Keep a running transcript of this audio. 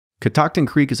Catoctin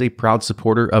Creek is a proud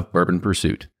supporter of Bourbon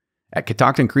Pursuit. At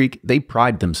Catoctin Creek, they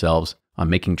pride themselves on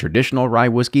making traditional rye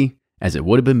whiskey as it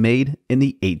would have been made in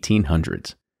the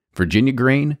 1800s. Virginia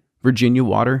grain, Virginia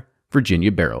water,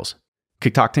 Virginia barrels.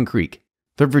 Catoctin Creek,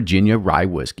 the Virginia rye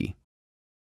whiskey.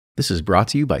 This is brought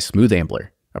to you by Smooth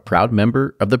Ambler, a proud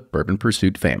member of the Bourbon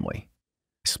Pursuit family.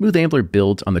 Smooth Ambler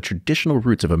builds on the traditional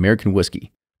roots of American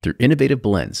whiskey through innovative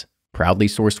blends, proudly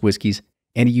sourced whiskeys,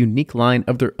 and a unique line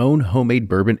of their own homemade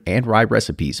bourbon and rye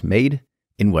recipes made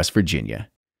in West Virginia.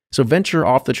 So venture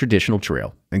off the traditional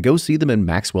trail and go see them in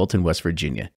Maxwellton, West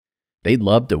Virginia. They'd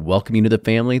love to welcome you to the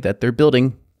family that they're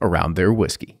building around their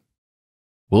whiskey.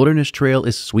 Wilderness Trail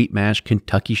is sweet mash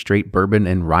Kentucky straight bourbon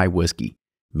and rye whiskey,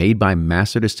 made by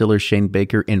master distiller Shane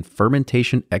Baker and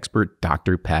fermentation expert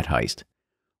Dr. Pat Heist.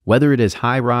 Whether it is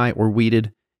high rye or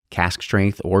wheated, cask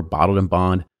strength or bottled in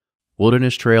bond,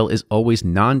 Wilderness Trail is always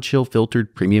non-chill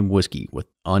filtered premium whiskey with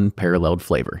unparalleled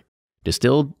flavor.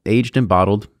 Distilled, aged, and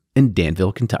bottled in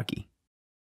Danville, Kentucky.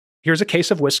 Here's a case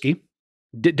of whiskey,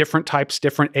 different types,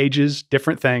 different ages,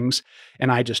 different things.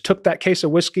 And I just took that case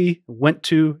of whiskey, went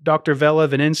to Dr.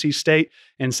 Velev in NC State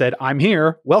and said, I'm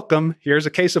here, welcome, here's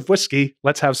a case of whiskey,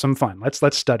 let's have some fun.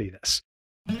 Let's study this.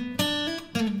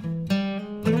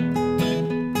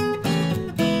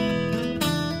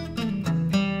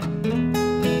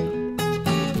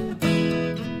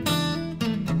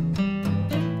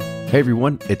 Hey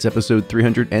everyone, it's episode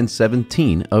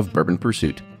 317 of Bourbon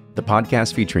Pursuit, the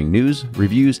podcast featuring news,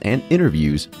 reviews, and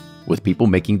interviews with people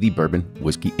making the bourbon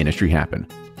whiskey industry happen.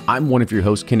 I'm one of your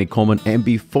hosts, Kenny Coleman, and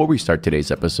before we start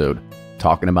today's episode,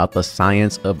 talking about the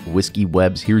science of whiskey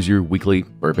webs, here's your weekly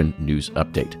bourbon news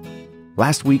update.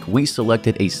 Last week, we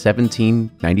selected a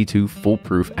 1792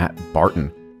 foolproof at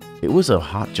Barton. It was a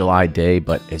hot July day,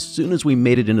 but as soon as we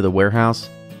made it into the warehouse,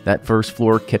 that first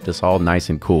floor kept us all nice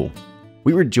and cool.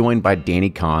 We were joined by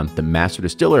Danny Kahn, the master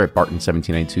distiller at Barton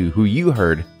 1792, who you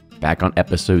heard back on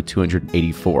episode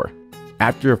 284.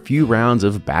 After a few rounds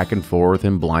of back and forth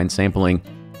and blind sampling,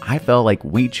 I felt like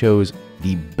we chose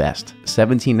the best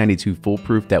 1792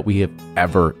 foolproof that we have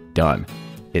ever done.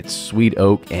 It's sweet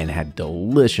oak and had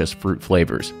delicious fruit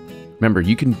flavors. Remember,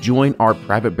 you can join our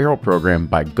private barrel program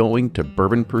by going to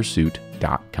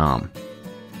bourbonpursuit.com.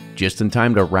 Just in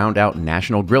time to round out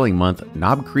National Grilling Month,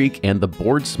 Knob Creek and the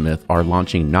Boardsmith are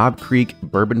launching Knob Creek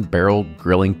Bourbon Barrel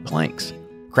Grilling Planks.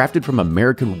 Crafted from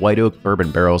American white oak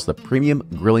bourbon barrels, the premium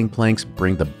grilling planks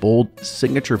bring the bold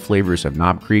signature flavors of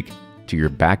Knob Creek to your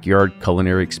backyard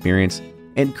culinary experience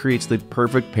and creates the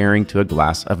perfect pairing to a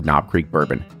glass of Knob Creek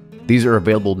bourbon. These are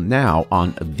available now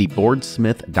on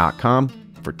theboardsmith.com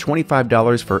for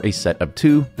 $25 for a set of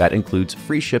 2 that includes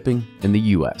free shipping in the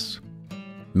US.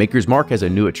 Maker's Mark has a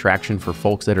new attraction for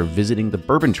folks that are visiting the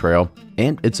Bourbon Trail,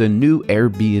 and it's a new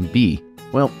Airbnb.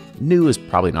 Well, new is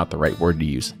probably not the right word to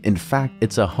use. In fact,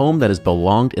 it's a home that has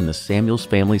belonged in the Samuels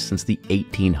family since the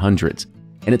 1800s,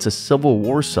 and it's a Civil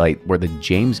War site where the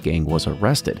James Gang was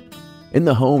arrested. In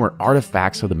the home are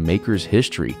artifacts of the maker's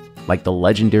history, like the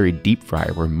legendary deep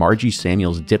fryer where Margie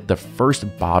Samuels dipped the first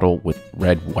bottle with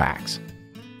red wax.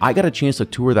 I got a chance to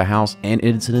tour the house, and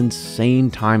it's an insane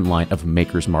timeline of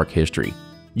Maker's Mark history.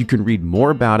 You can read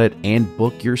more about it and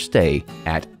book your stay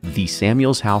at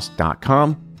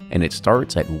thesamuelshouse.com, and it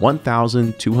starts at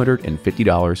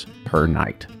 $1,250 per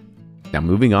night. Now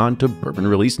moving on to bourbon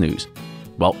release news.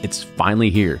 Well, it's finally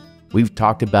here. We've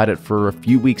talked about it for a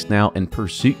few weeks now, and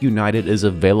Pursuit United is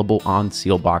available on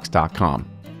sealbox.com.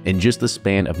 In just the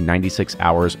span of 96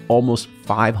 hours, almost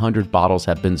 500 bottles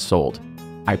have been sold.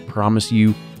 I promise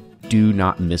you, do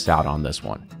not miss out on this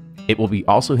one. It will be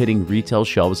also hitting retail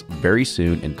shelves very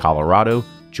soon in Colorado,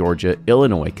 Georgia,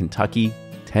 Illinois, Kentucky,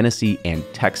 Tennessee, and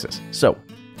Texas. So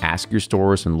ask your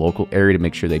stores and local area to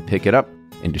make sure they pick it up,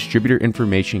 and distributor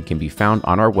information can be found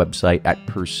on our website at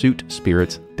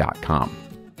pursuitspirits.com.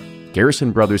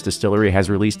 Garrison Brothers Distillery has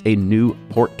released a new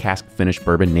port cask finished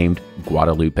bourbon named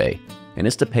Guadalupe, and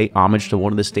it's to pay homage to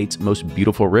one of the state's most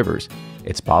beautiful rivers.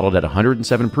 It's bottled at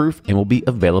 107 proof and will be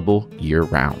available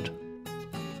year-round.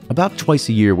 About twice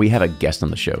a year, we have a guest on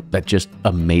the show that just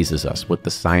amazes us with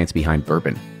the science behind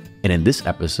bourbon. And in this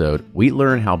episode, we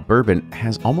learn how bourbon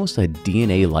has almost a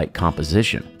DNA-like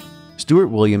composition. Stuart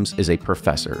Williams is a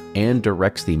professor and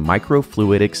directs the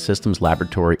Microfluidic Systems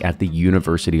Laboratory at the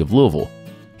University of Louisville.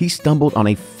 He stumbled on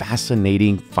a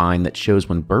fascinating find that shows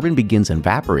when bourbon begins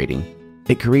evaporating,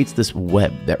 it creates this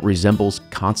web that resembles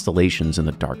constellations in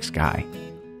the dark sky.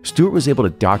 Stuart was able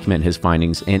to document his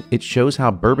findings, and it shows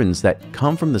how bourbons that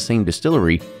come from the same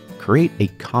distillery create a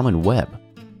common web.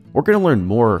 We're going to learn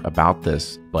more about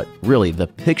this, but really the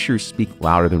pictures speak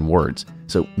louder than words.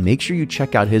 So make sure you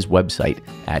check out his website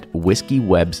at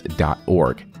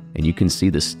whiskeywebs.org, and you can see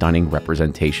the stunning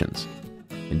representations.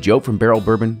 And Joe from Barrel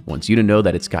Bourbon wants you to know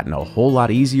that it's gotten a whole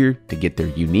lot easier to get their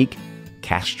unique,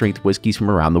 cask-strength whiskeys from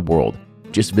around the world.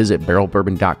 Just visit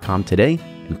barrelbourbon.com today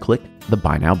and click the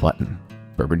Buy Now button.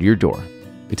 Bourbon to your door.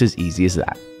 It's as easy as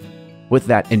that. With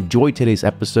that, enjoy today's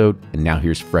episode, and now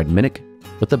here's Fred Minnick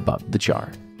with Above the Char.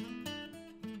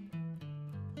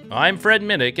 I'm Fred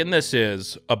Minnick, and this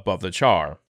is Above the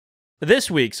Char.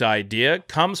 This week's idea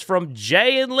comes from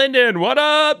Jay in Linden. What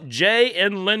up, Jay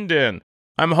in Linden?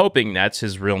 I'm hoping that's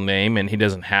his real name and he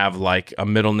doesn't have like a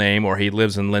middle name, or he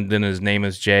lives in Linden and his name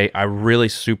is Jay. I really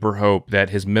super hope that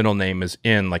his middle name is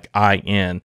in, like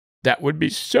I-N. That would be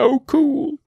so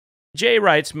cool. Jay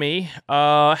writes me,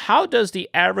 how does the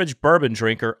average bourbon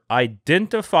drinker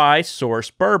identify source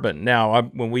bourbon? Now,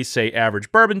 when we say average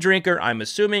bourbon drinker, I'm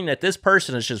assuming that this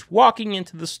person is just walking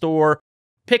into the store,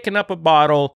 picking up a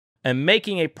bottle, and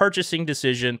making a purchasing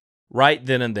decision right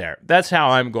then and there. That's how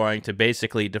I'm going to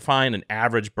basically define an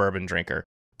average bourbon drinker.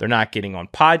 They're not getting on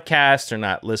podcasts. They're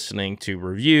not listening to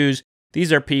reviews.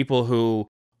 These are people who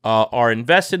are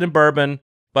invested in bourbon,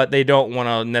 but they don't want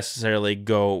to necessarily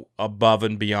go above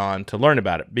and beyond to learn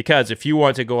about it. Because if you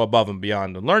want to go above and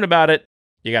beyond to learn about it,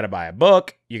 you got to buy a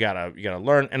book. You gotta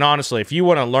learn. And honestly, if you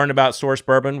want to learn about source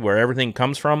bourbon, where everything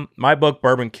comes from, my book,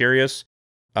 Bourbon Curious,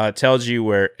 tells you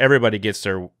where everybody gets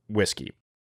their whiskey.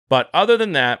 But other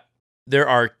than that, there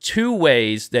are two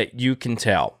ways that you can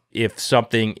tell if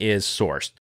something is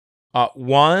sourced.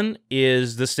 One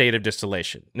is the state of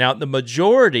distillation. Now, the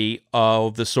majority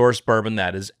of the source bourbon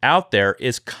that is out there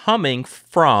is coming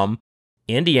from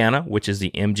Indiana, which is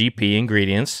the MGP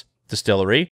Ingredients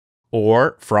Distillery,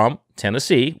 or from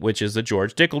Tennessee, which is the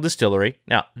George Dickel Distillery.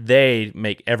 Now, they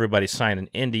make everybody sign an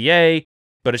NDA,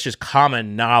 but it's just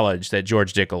common knowledge that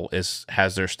George Dickel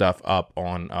has their stuff up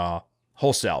on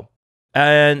wholesale.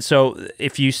 And so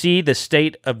if you see the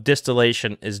state of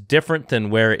distillation is different than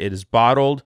where it is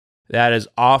bottled, that is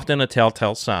often a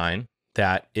telltale sign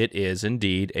that it is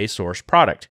indeed a source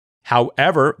product.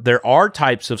 However, there are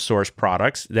types of source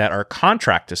products that are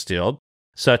contract distilled,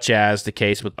 such as the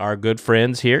case with our good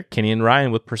friends here, Kenny and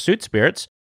Ryan with Pursuit Spirits,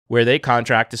 where they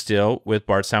contract distill with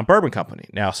Bardstown Bourbon Company.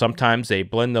 Now, sometimes they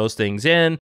blend those things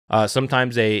in,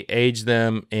 sometimes they age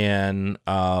them and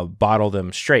bottle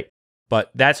them straight. But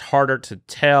that's harder to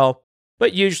tell.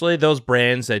 But usually those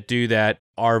brands that do that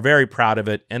are very proud of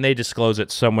it, and they disclose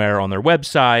it somewhere on their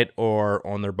website or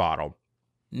on their bottle.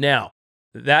 Now,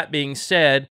 that being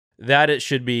said, that it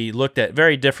should be looked at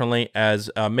very differently. As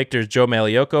Michter's Joe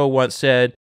Malioco once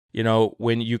said, you know,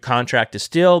 when you contract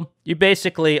distill, you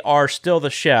basically are still the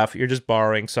chef. You're just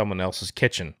borrowing someone else's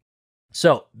kitchen.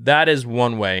 So that is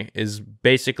one way, is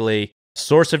basically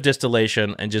source of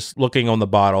distillation and just looking on the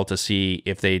bottle to see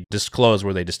if they disclose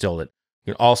where they distilled it.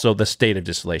 And also the state of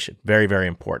distillation. Very, very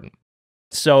important.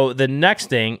 So the next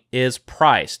thing is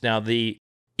price. Now, the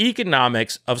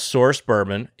economics of source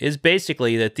bourbon is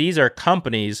basically that these are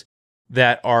companies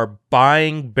that are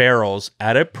buying barrels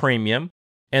at a premium,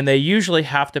 and they usually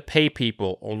have to pay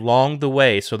people along the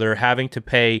way. So they're having to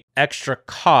pay extra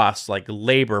costs like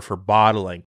labor for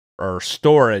bottling or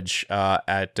storage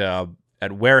at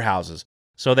warehouses.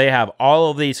 So they have all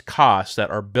of these costs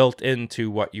that are built into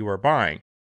what you are buying.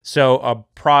 So a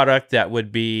product that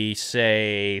would be,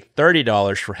 say,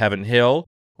 $30 for Heaven Hill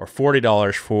or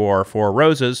 $40 for Four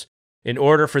Roses, in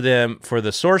order for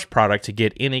the source product to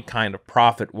get any kind of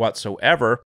profit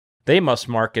whatsoever, they must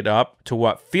mark it up to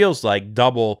what feels like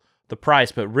double the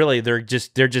price. But really, they're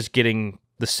just getting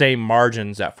the same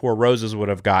margins that Four Roses would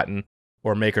have gotten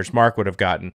or Maker's Mark would have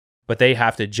gotten. But they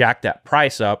have to jack that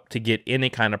price up to get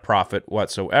any kind of profit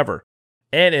whatsoever.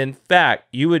 And in fact,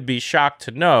 you would be shocked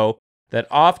to know that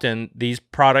often these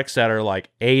products that are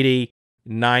like $80,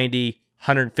 $90,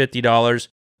 $150,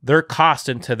 their cost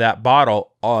into that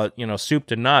bottle, soup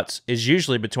to nuts, is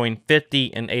usually between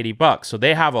 $50 and $80. So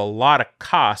they have a lot of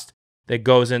cost that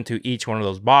goes into each one of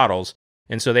those bottles,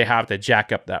 and so they have to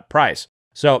jack up that price.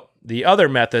 So the other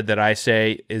method that I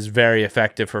say is very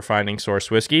effective for finding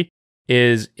source whiskey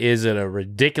is it a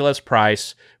ridiculous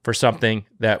price for something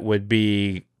that would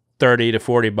be $30 to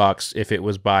 $40 if it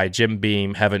was by Jim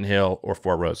Beam, Heaven Hill, or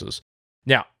Four Roses.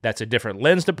 Now, that's a different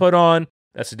lens to put on.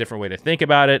 That's a different way to think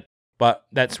about it, but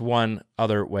that's one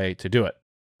other way to do it.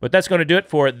 But that's going to do it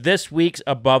for this week's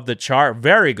Above the Char.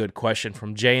 Very good question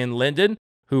from Jay and Linden,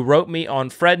 who wrote me on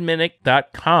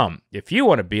fredminnick.com. If you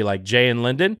want to be like Jay and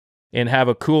Linden and have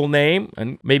a cool name,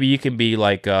 and maybe you can be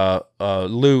like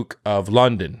Luke of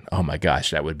London. Oh my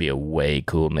gosh, that would be a way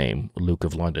cool name, Luke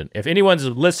of London. If anyone's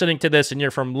listening to this and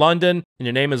you're from London and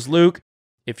your name is Luke,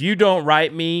 If you don't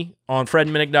write me on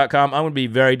fredminnick.com, I'm going to be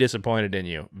very disappointed in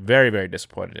you. Very, very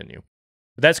disappointed in you.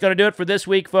 But that's going to do it for this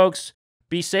week, folks.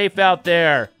 Be safe out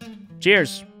there.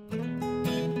 Cheers.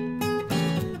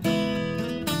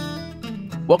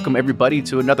 Welcome, everybody,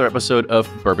 to another episode of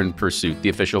Bourbon Pursuit, the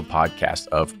official podcast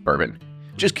of Bourbon.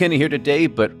 Just Kenny here today,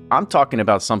 but I'm talking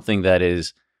about something that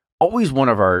is always one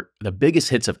of the biggest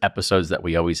hits of episodes that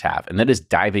we always have, and that is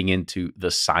diving into the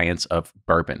science of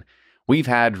bourbon. We've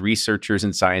had researchers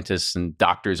and scientists and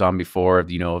doctors on before,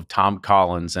 of Tom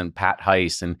Collins and Pat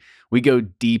Heiss, and we go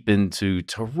deep into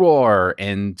terroir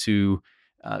and to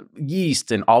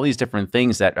yeast and all these different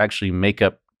things that actually make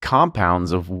up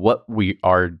compounds of what we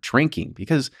are drinking.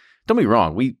 Because don't be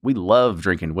wrong, we love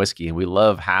drinking whiskey and we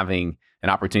love having an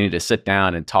opportunity to sit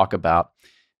down and talk about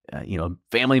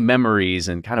family memories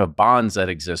and kind of bonds that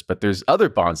exist. But there's other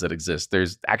bonds that exist.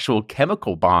 There's actual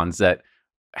chemical bonds that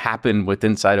happen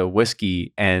inside of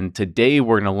whiskey. And today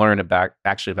we're going to learn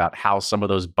about how some of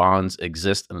those bonds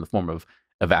exist in the form of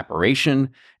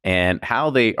evaporation and how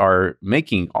they are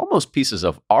making almost pieces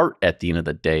of art at the end of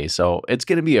the day. So it's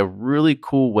going to be a really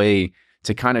cool way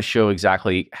to kind of show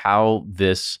exactly how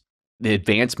the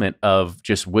advancement of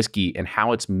just whiskey and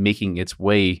how it's making its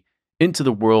way into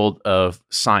the world of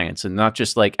science, and not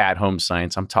just like at-home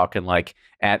science. I'm talking like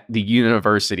at the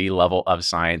university level of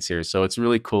science here. So it's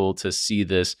really cool to see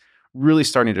this really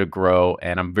starting to grow.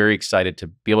 And I'm very excited to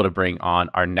be able to bring on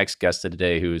our next guest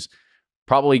today, who's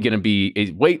probably going to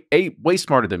be way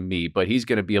smarter than me, but he's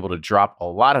going to be able to drop a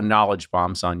lot of knowledge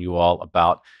bombs on you all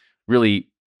about really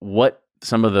what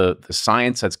some of the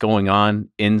science that's going on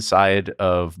inside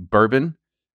of bourbon.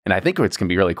 And I think it's going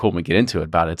to be really cool when we get into it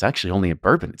about it's actually only in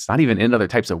bourbon. It's not even in other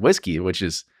types of whiskey, which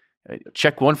is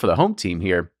check one for the home team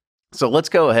here. So let's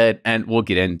go ahead and we'll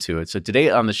get into it. So today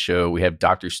on the show, we have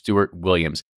Dr. Stuart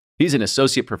Williams. He's an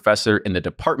associate professor in the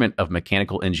Department of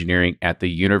Mechanical Engineering at the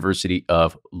University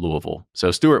of Louisville. So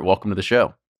Stuart, welcome to the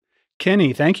show.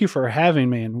 Kenny, thank you for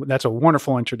having me. And that's a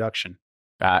wonderful introduction.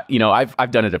 I've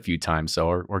done it a few times,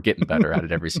 so we're getting better at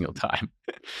it every single time.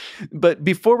 But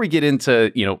before we get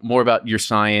into, more about your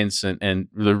science and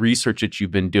the research that you've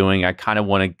been doing, I kind of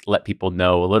want to let people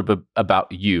know a little bit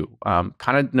about you.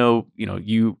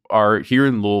 You are here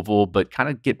in Louisville, but kind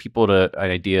of get people to an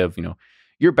idea of,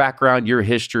 your background, your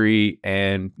history,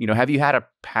 and, have you had a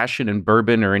passion in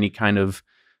bourbon or any kind of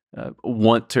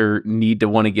want to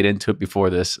get into it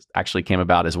before this actually came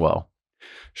about as well?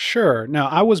 Sure. Now,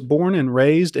 I was born and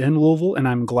raised in Louisville, and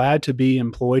I'm glad to be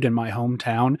employed in my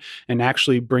hometown and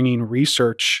actually bringing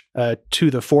research to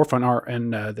the forefront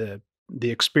and the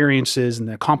experiences and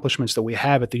the accomplishments that we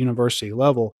have at the university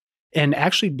level, and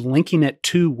actually linking it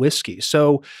to whiskey.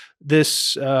 So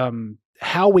this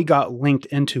how we got linked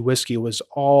into whiskey was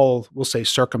all, we'll say,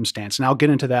 circumstance. And I'll get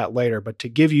into that later. But to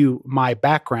give you my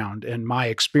background and my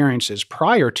experiences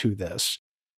prior to this,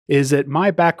 is that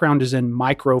my background is in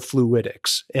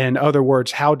microfluidics. In other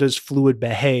words, how does fluid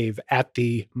behave at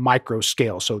the micro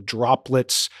scale? So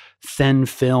droplets, thin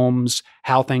films,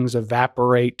 how things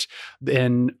evaporate,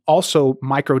 and also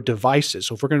micro devices.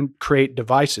 So if we're going to create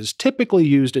devices typically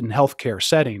used in healthcare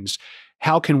settings,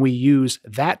 how can we use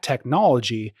that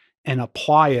technology and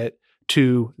apply it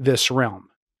to this realm?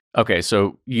 Okay,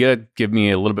 so you gotta give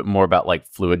me a little bit more about like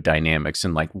fluid dynamics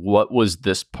and like what was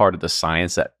this part of the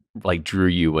science that like drew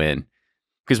you in?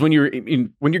 Because when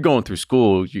you're going through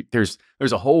school, there's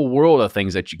a whole world of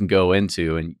things that you can go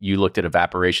into, and you looked at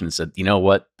evaporation and said, you know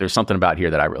what, there's something about here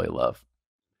that I really love.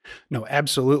 No,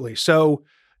 absolutely. So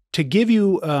to give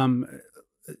you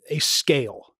a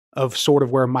scale of sort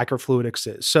of where microfluidics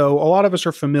is. So a lot of us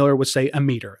are familiar with, say, a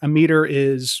meter. A meter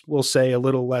is, we'll say, a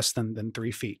little less than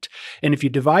 3 feet. And if you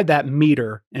divide that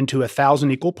meter into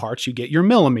 1,000 equal parts, you get your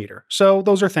millimeter. So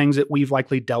those are things that we've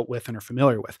likely dealt with and are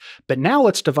familiar with. But now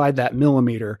let's divide that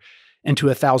millimeter into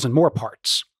 1,000 more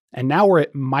parts. And now we're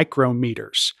at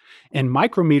micrometers. And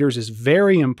micrometers is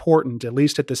very important, at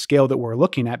least at the scale that we're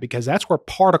looking at, because that's where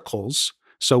particles,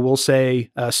 so we'll say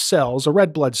cells, a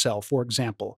red blood cell, for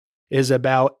example, is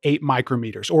about 8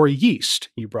 micrometers, or yeast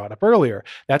you brought up earlier.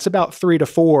 That's about 3 to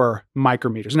 4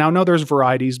 micrometers. Now, I know there's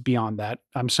varieties beyond that.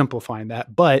 I'm simplifying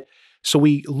that. But so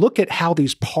we look at how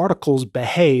these particles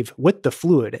behave with the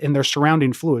fluid and their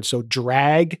surrounding fluid. So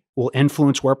drag will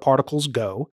influence where particles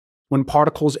go. When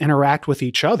particles interact with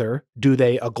each other, do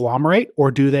they agglomerate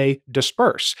or do they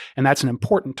disperse? And that's an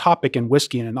important topic in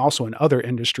whiskey and also in other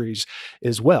industries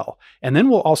as well. And then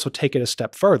we'll also take it a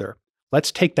step further.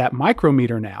 Let's take that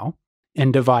micrometer now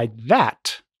and divide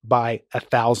that by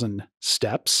 1,000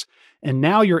 steps. And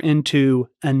now you're into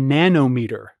a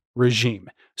nanometer regime.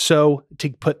 So to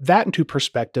put that into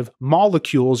perspective,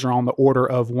 molecules are on the order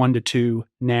of 1 to 2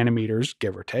 nanometers,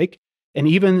 give or take. And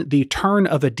even the turn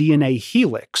of a DNA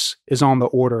helix is on the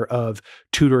order of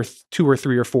 2 or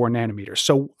 3 or 4 nanometers.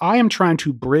 So I am trying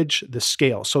to bridge the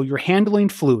scale. So you're handling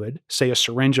fluid, say a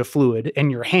syringe of fluid, in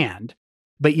your hand,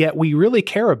 but yet we really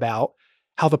care about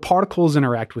how the particles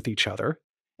interact with each other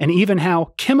and even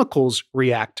how chemicals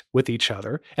react with each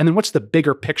other. And then what's the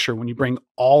bigger picture when you bring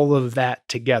all of that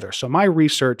together? So my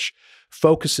research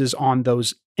focuses on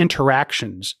those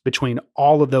interactions between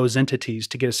all of those entities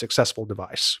to get a successful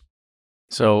device.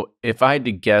 So if I had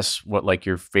to guess what like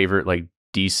your favorite like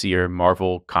DC or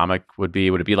Marvel comic would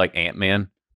it be like Ant-Man?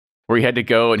 Where he had to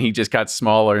go and he just got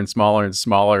smaller and smaller and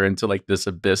smaller into like this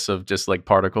abyss of just like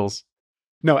particles?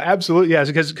 No, absolutely. Yes,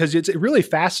 because it's really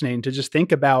fascinating to just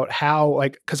think about how,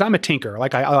 like, because I'm a tinker,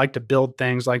 like I like to build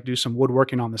things, like do some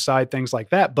woodworking on the side, things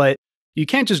like that. But you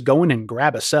can't just go in and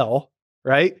grab a cell,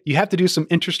 right? You have to do some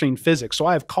interesting physics. So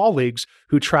I have colleagues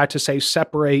who try to say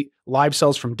separate live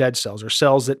cells from dead cells, or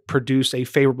cells that produce a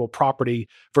favorable property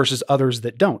versus others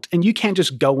that don't. And you can't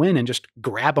just go in and just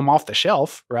grab them off the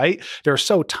shelf, right? They're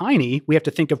so tiny, we have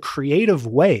to think of creative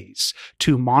ways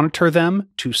to monitor them,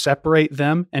 to separate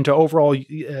them, and to overall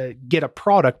get a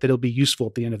product that'll be useful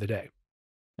at the end of the day.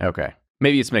 Okay.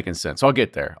 Maybe it's making sense. I'll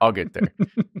get there.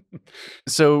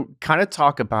 So kind of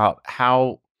talk about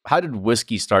how did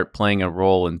whiskey start playing a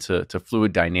role into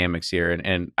fluid dynamics here?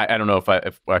 And I don't know if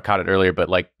I caught it earlier, but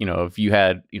like, if you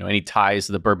had, any ties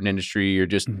to the bourbon industry or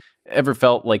just ever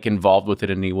felt like involved with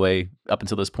it in any way up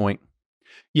until this point?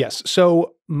 Yes.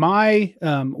 So my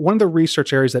one of the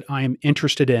research areas that I am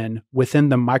interested in within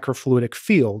the microfluidic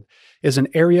field is an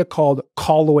area called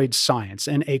colloid science.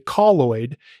 And a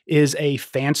colloid is a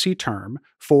fancy term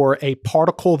for a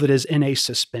particle that is in a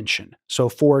suspension. So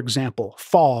for example,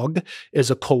 fog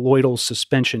is a colloidal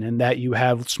suspension in that you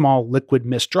have small liquid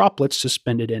mist droplets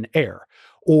suspended in air.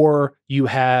 Or you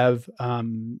have,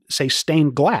 say,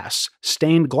 stained glass.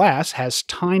 Stained glass has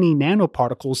tiny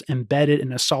nanoparticles embedded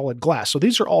in a solid glass. So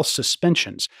these are all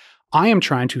suspensions. I am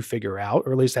trying to figure out,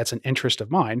 or at least that's an interest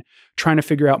of mine, trying to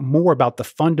figure out more about the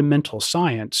fundamental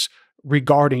science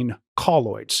regarding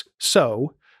colloids.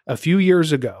 So a few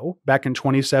years ago, back in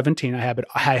 2017, I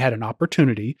had an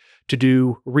opportunity to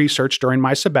do research during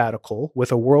my sabbatical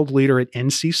with a world leader at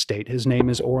NC State. His name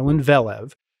is Orlin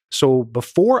Velev. So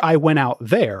before I went out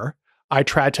there, I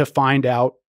tried to find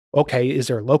out, okay, is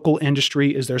there local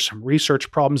industry? Is there some research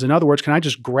problems? In other words, can I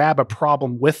just grab a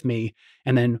problem with me?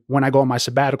 And then when I go on my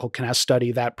sabbatical, can I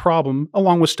study that problem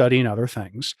along with studying other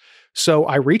things? So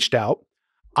I reached out.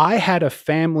 I had a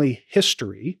family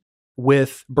history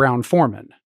with Brown-Forman.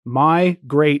 My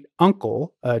great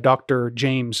uncle, Dr.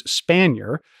 James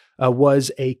Spanier,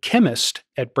 was a chemist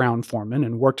at Brown-Forman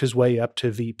and worked his way up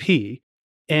to VP.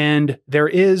 And there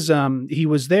is, he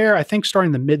was there, I think, starting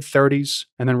in the mid-30s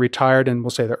and then retired in, we'll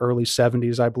say, the early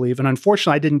 70s, I believe. And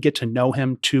unfortunately, I didn't get to know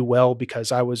him too well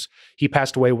because he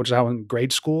passed away when I was in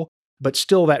grade school. But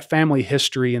still, that family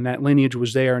history and that lineage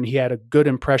was there, and he had a good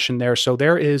impression there. So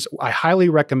I highly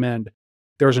recommend,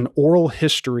 there's an oral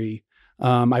history.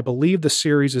 I believe the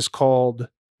series is called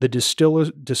The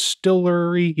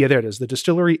Distillery. Yeah, there it is. The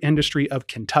Distillery Industry of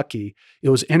Kentucky. It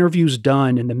was interviews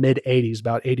done in the mid 80s,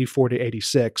 about 84 to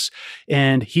 86.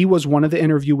 And he was one of the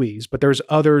interviewees, but there's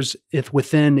others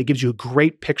within. It gives you a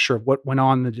great picture of what went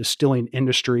on in the distilling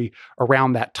industry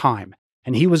around that time.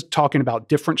 And he was talking about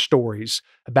different stories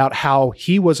about how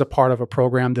he was a part of a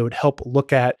program that would help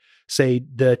look at, say,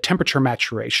 the temperature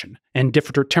maturation and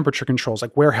different temperature controls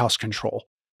like warehouse control.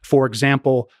 For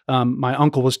example, my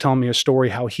uncle was telling me a story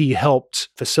how he helped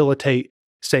facilitate,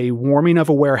 say, warming of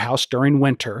a warehouse during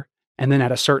winter, and then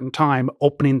at a certain time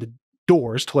opening the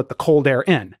doors to let the cold air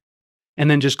in, and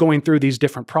then just going through these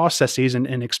different processes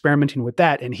and experimenting with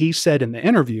that. And he said in the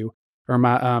interview, or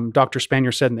Dr.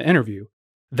 Spanier said in the interview,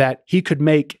 that he could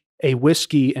make a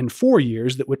whiskey in 4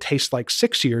 years that would taste like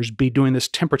 6 years be doing this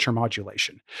temperature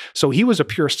modulation. So he was a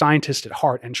pure scientist at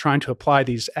heart and trying to apply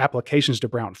these applications to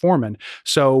Brown-Forman.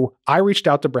 So I reached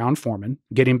out to Brown-Forman,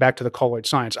 getting back to the colloid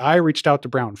science. I reached out to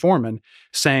Brown-Forman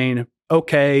saying,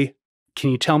 okay, can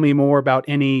you tell me more about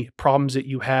any problems that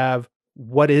you have?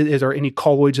 Is there any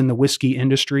colloids in the whiskey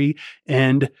industry?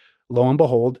 And lo and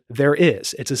behold, there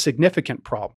is. It's a significant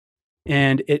problem.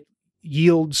 And it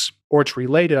yields, or it's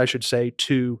related, I should say,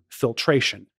 to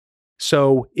filtration.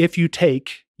 So if you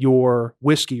take your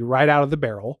whiskey right out of the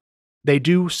barrel, they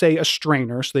do say a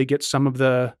strainer, so they get some of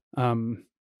the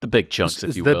big chunks,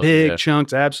 if you will. The big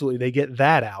chunks, absolutely. They get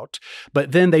that out.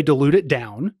 But then they dilute it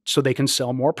down so they can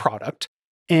sell more product.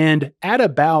 And at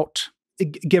about,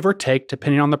 give or take,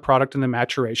 depending on the product and the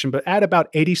maturation, but at about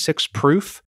 86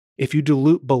 proof, if you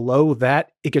dilute below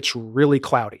that, it gets really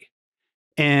cloudy.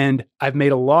 And I've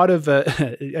made a lot of,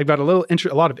 I've got a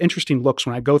lot of interesting looks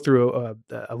when I go through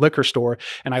a liquor store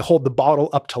and I hold the bottle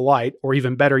up to light, or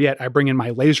even better yet, I bring in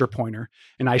my laser pointer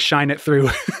and I shine it through,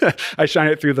 I shine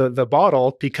it through the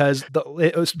bottle, because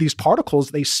these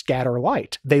particles, they scatter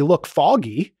light. They look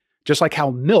foggy, just like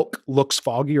how milk looks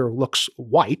foggy or looks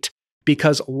white,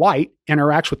 because light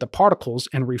interacts with the particles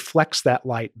and reflects that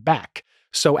light back.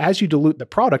 So as you dilute the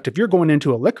product, if you're going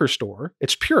into a liquor store,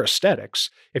 it's pure aesthetics.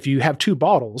 If you have two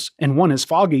bottles and one is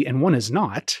foggy and one is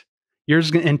not, you're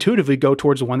just going to intuitively go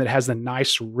towards the one that has the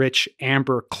nice, rich,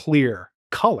 amber, clear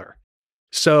color.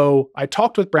 So I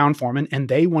talked with Brown-Forman and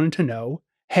they wanted to know,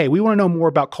 hey, we want to know more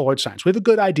about colloid science. We have a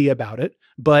good idea about it,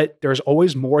 but there's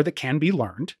always more that can be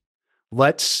learned.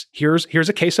 Here's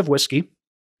a case of whiskey.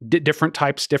 Different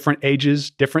types, different ages,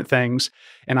 different things.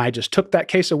 And I just took that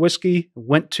case of whiskey,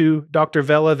 went to Dr.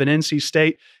 Vela of NC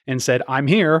State and said, I'm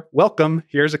here. Welcome.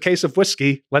 Here's a case of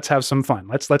whiskey. Let's have some fun.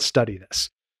 Let's study this.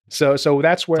 So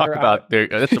that's where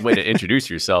that's the way to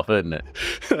introduce yourself, isn't it?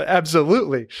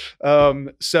 Absolutely.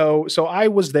 So I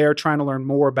was there trying to learn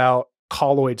more about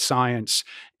colloid science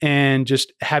and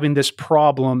just having this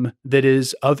problem that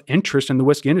is of interest in the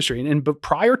whiskey industry. But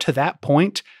prior to that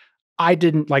point, I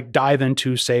didn't dive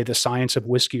into, say, the science of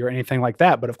whiskey or anything like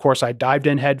that. But of course, I dived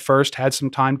in head first, had some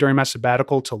time during my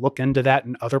sabbatical to look into that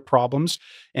and other problems.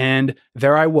 And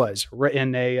there I was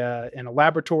in a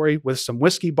laboratory with some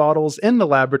whiskey bottles in the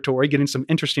laboratory, getting some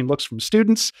interesting looks from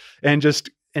students and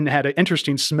had an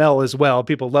interesting smell as well.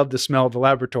 People loved the smell of the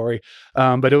laboratory.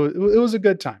 But it was a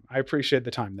good time. I appreciate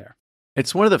the time there.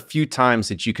 It's one of the few times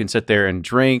that you can sit there and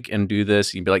drink and do this.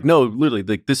 And you'd be like, no,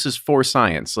 literally, this is for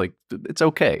science. It's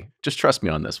okay. Just trust me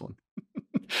on this one.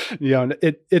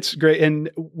 It's great. And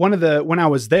when I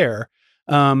was there,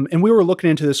 and we were looking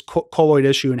into this colloid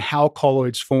issue and how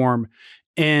colloids form.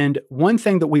 And one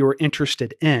thing that we were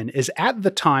interested in is, at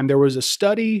the time, there was a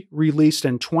study released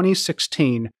in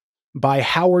 2016 by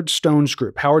Howard Stone's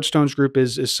group. Howard Stone's group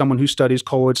is someone who studies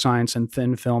colloid science and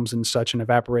thin films and such and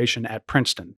evaporation at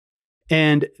Princeton.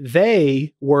 And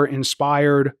they were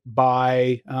inspired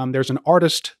by, there's an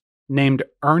artist named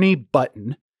Ernie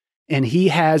Button, and he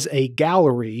has a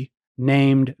gallery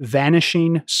named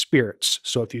Vanishing Spirits.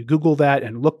 So if you Google that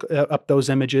and look up those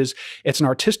images, it's an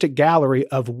artistic gallery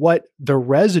of what the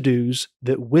residues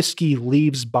that whiskey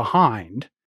leaves behind.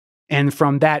 And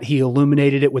from that, he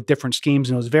illuminated it with different schemes,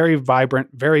 and it was very vibrant,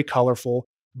 very colorful.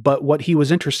 But what he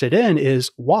was interested in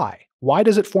is why? Why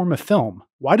does it form a film?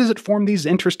 Why does it form these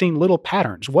interesting little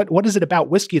patterns? What is it about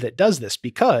whiskey that does this?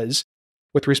 Because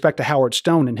with respect to Howard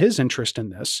Stone and his interest in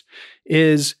this,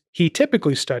 is he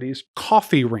typically studies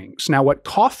coffee rings. Now, what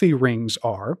coffee rings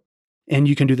are, and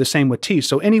you can do the same with tea.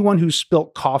 So anyone who's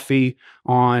spilt coffee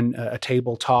on a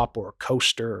tabletop or a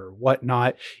coaster or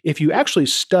whatnot, if you actually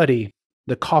study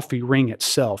the coffee ring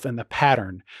itself and the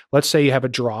pattern, let's say you have a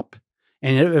drop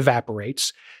and it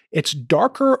evaporates, it's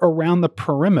darker around the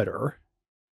perimeter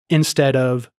instead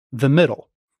of the middle.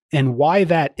 And why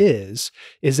that is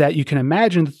that you can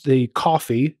imagine that the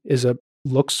coffee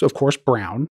looks, of course,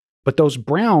 brown, but those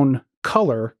brown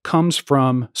color comes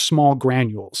from small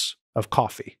granules of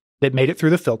coffee that made it through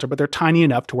the filter, but they're tiny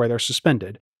enough to where they're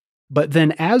suspended. But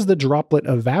then as the droplet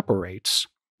evaporates,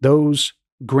 those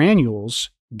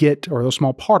granules or those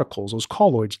small particles, those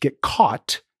colloids, get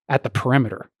caught at the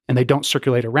perimeter and they don't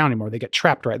circulate around anymore. They get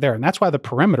trapped right there. And that's why the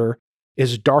perimeter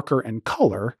is darker in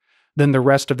color than the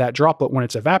rest of that droplet when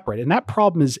it's evaporated. And that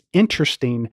problem is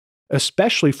interesting,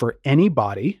 especially for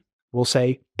anybody, we'll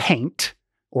say paint,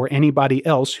 or anybody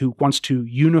else who wants to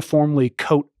uniformly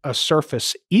coat a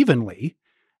surface evenly.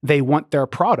 They want their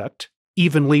product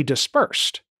evenly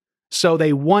dispersed. So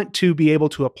they want to be able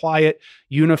to apply it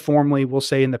uniformly, we'll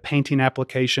say, in the painting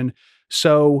application.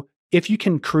 So if you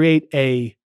can create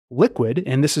a liquid,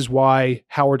 and this is why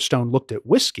Howard Stone looked at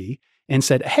whiskey and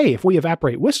said, hey, if we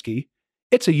evaporate whiskey,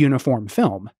 it's a uniform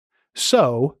film.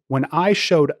 So when I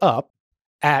showed up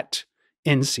at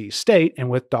NC State and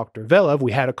with Dr. Velev,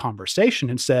 we had a conversation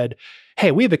and said,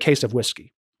 hey, we have a case of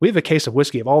whiskey. We have a case of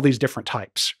whiskey of all these different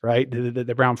types, right?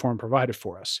 The Brown-Forman provided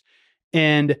for us.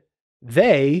 And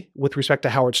they, with respect to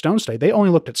Howard Stone's study, they only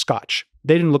looked at Scotch.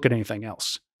 They didn't look at anything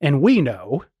else. And we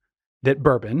know that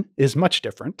bourbon is much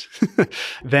different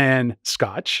than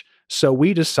Scotch. So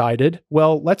we decided,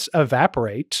 well, let's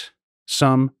evaporate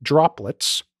some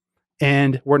droplets.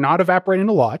 And we're not evaporating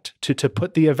a lot. To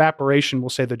put the evaporation, we'll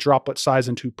say the droplet size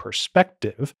into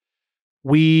perspective,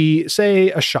 we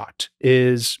say a shot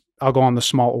is I'll go on the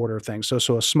small order of things.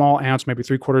 So a small ounce, maybe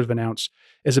 3/4 of an ounce,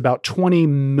 is about 20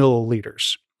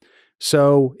 milliliters.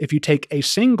 So if you take a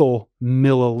single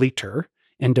milliliter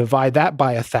and divide that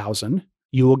by 1,000,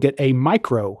 you will get a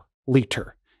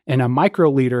microliter. And a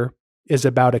microliter is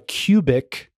about a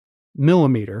cubic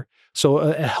millimeter. So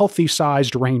a healthy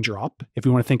sized raindrop, if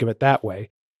you want to think of it that way.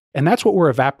 And that's what we're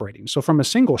evaporating. So from a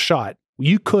single shot,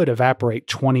 you could evaporate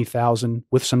 20,000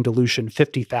 with some dilution,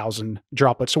 50,000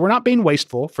 droplets. So we're not being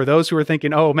wasteful. For those who are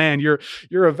thinking, oh man, you're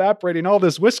evaporating all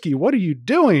this whiskey. What are you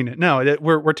doing? No,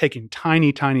 we're taking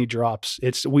tiny, tiny drops.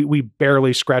 We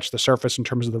barely scratch the surface in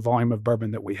terms of the volume of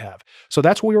bourbon that we have. So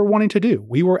that's what we were wanting to do.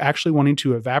 We were actually wanting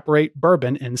to evaporate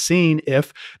bourbon and seeing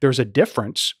if there's a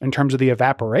difference in terms of the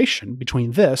evaporation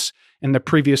between this and the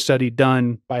previous study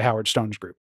done by Howard Stone's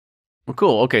group. Well,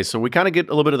 cool. Okay, so we kind of get a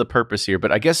little bit of the purpose here,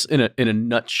 but I guess in a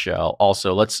nutshell,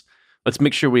 also let's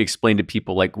make sure we explain to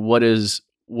people like what is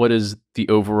the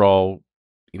overall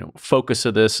focus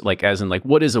of this, like as in like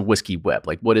what is a whiskey web,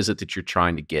 like what is it that you're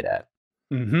trying to get at?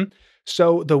 Mm-hmm.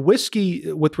 So the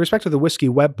whiskey, with respect to the whiskey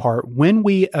web part, when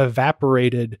we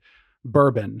evaporated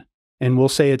bourbon, and we'll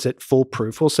say it's at full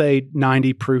proof, we'll say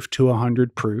 90 proof to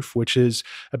 100 proof, which is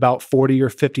about 40 or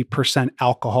 50%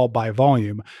 alcohol by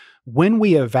volume. When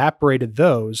we evaporated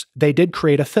those, they did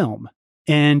create a film,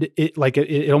 and it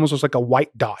almost looks like a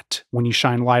white dot when you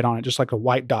shine light on it, just like a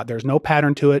white dot. There's no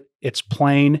pattern to it. It's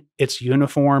plain, it's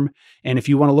uniform. And if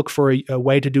you want to look for a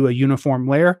way to do a uniform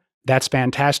layer, that's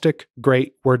fantastic.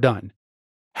 Great, we're done.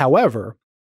 However,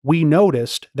 we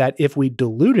noticed that if we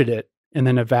diluted it and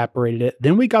then evaporated it,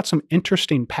 then we got some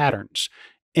interesting patterns.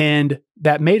 And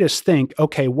that made us think,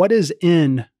 okay, what is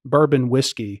in bourbon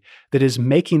whiskey that is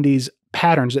making these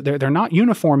patterns? They're not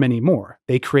uniform anymore.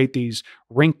 They create these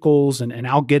wrinkles, and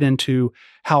I'll get into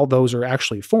how those are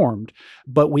actually formed.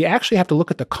 But we actually have to look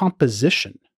at the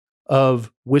composition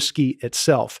of whiskey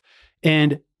itself.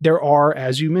 And there are,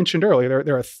 as you mentioned earlier,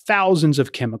 there are thousands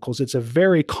of chemicals. It's a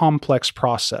very complex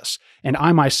process. And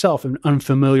I myself am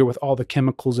unfamiliar with all the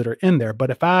chemicals that are in there. But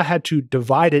if I had to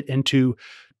divide it into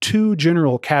two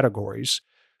general categories,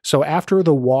 so after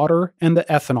the water and the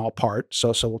ethanol part,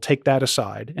 so we'll take that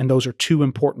aside, and those are two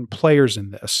important players in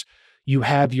this, you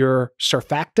have your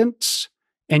surfactants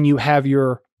and you have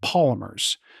your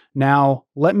polymers. Now,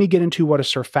 let me get into what a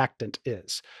surfactant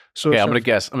is. So okay, I'm going to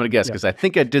guess because I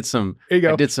think I did some I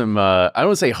don't want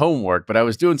to say homework, but I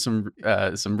was doing some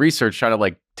research trying to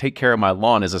like take care of my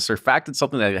lawn. Is a surfactant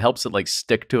something that helps it like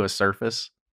stick to a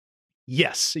surface?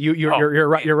 Yes, you're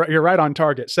right. You're right on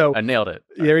target. So I nailed it.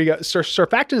 There you go.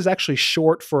 Surfactant is actually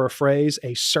short for a phrase,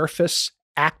 a surface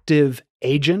active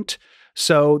agent.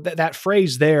 So that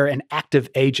phrase there, an active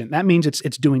agent, that means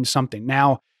it's doing something.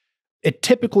 Now, it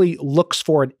typically looks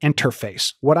for an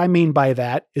interface. What I mean by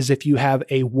that is if you have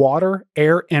a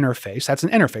water-air interface, that's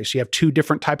an interface. You have two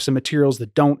different types of materials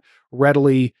that don't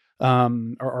readily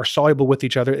are soluble with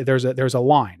each other. There's a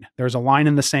line. There's a line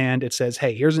in the sand. It says,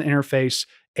 hey, here's an interface.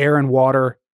 Air and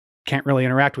water can't really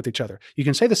interact with each other. You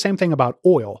can say the same thing about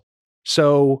oil.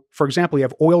 So, for example, you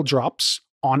have oil drops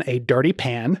on a dirty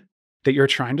pan that you're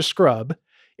trying to scrub.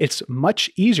 It's much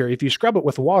easier. If you scrub it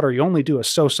with water, you only do a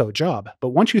so-so job. But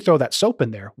once you throw that soap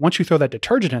in there, once you throw that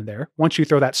detergent in there, once you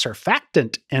throw that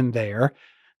surfactant in there,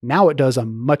 now it does a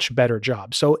much better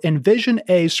job. So envision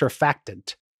a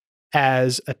surfactant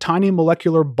as a tiny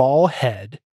molecular ball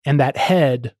head, and that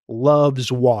head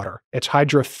loves water. It's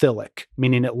hydrophilic,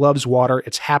 meaning it loves water.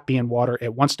 It's happy in water.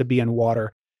 It wants to be in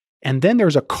water. And then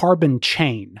there's a carbon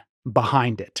chain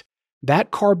behind it.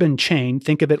 That carbon chain,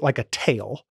 think of it like a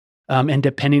tail. And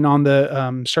depending on the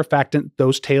surfactant,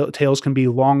 those tails can be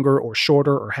longer or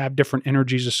shorter or have different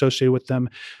energies associated with them.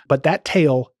 But that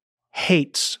tail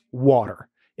hates water.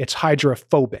 It's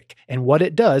hydrophobic. And what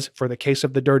it does, for the case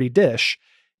of the dirty dish,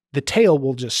 the tail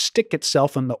will just stick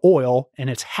itself in the oil and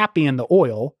it's happy in the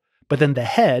oil, but then the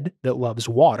head that loves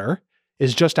water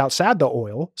is just outside the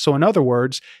oil. So in other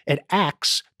words, it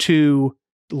acts to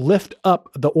lift up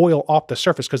the oil off the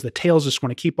surface because the tail's just going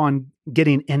to keep on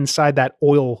getting inside that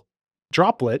oil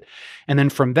droplet. And then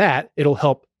from that, it'll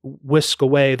help whisk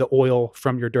away the oil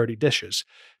from your dirty dishes.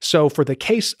 So for the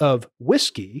case of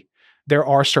whiskey, there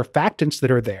are surfactants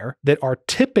that are there that are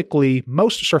typically,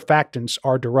 most surfactants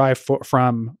are derived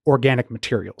from organic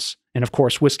materials. And of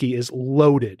course, whiskey is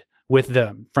loaded with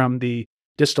them from the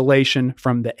distillation,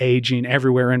 from the aging,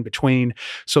 everywhere in between.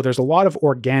 So there's a lot of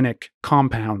organic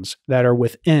compounds that are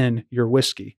within your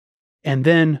whiskey. And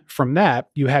then from that,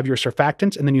 you have your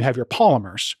surfactants, and then you have your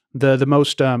polymers. The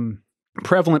most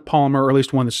prevalent polymer, or at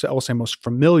least one that's, I'll say, most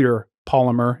familiar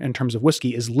polymer in terms of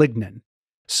whiskey is lignin.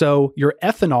 So your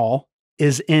ethanol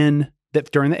is in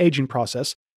that during the aging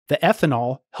process. the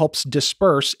ethanol helps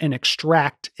disperse and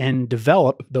extract and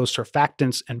develop those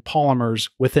surfactants and polymers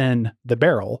within the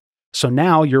barrel. So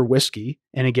now your whiskey,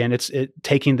 and again, it's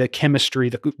taking the chemistry,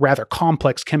 the rather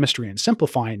complex chemistry, and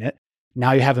simplifying it.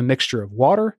 Now you have a mixture of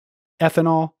water,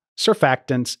 ethanol,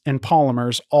 surfactants, and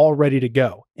polymers all ready to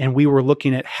go. And we were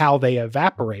looking at how they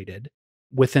evaporated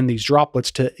within these droplets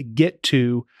to get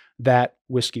to that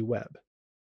whiskey web.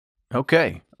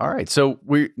 Okay. All right. So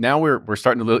we're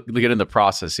starting to get in the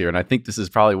process here. And I think this is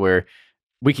probably where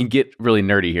we can get really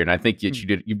nerdy here. And I think you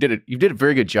did a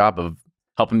very good job of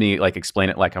helping me like explain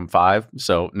it like I'm 5.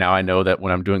 So now I know that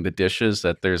when I'm doing the dishes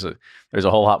that there's a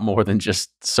whole lot more than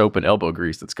just soap and elbow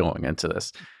grease that's going into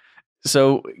this.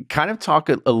 So kind of talk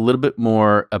a little bit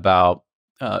more about,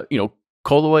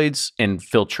 colloids and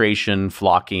filtration,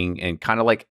 flocking, and kind of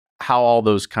like how all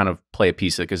those kind of play a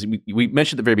piece of it. Because we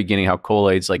mentioned at the very beginning how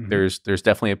colloids, like there's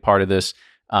definitely a part of this.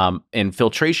 And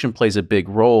filtration plays a big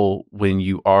role when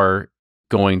you are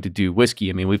going to do whiskey.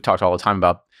 I mean, we've talked all the time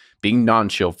about being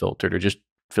non-chill filtered or just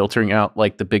filtering out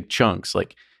like the big chunks.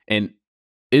 Like, and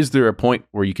is there a point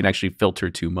where you can actually filter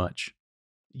too much?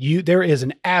 There is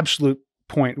an absolute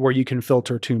point where you can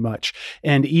filter too much.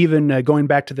 And even going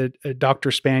back to the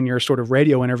Dr. Spanier sort of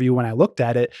radio interview, when I looked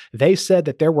at it, they said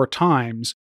that there were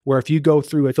times where if you go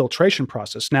through a filtration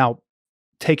process, now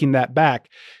taking that back,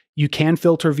 you can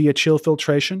filter via chill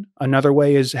filtration. Another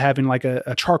way is having like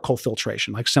a charcoal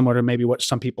filtration, like similar to maybe what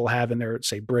some people have in their,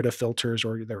 say, Brita filters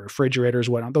or their refrigerators,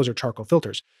 whatnot. Those are charcoal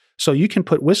filters. So you can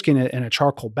put whiskey in a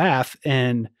charcoal bath,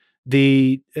 and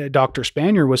the Dr.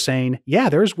 Spanier was saying, yeah,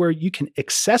 there's where you can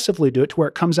excessively do it to where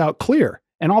it comes out clear.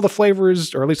 And all the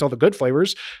flavors, or at least all the good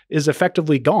flavors, is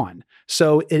effectively gone.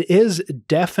 So it is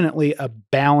definitely a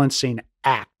balancing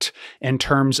act in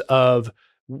terms of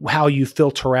how you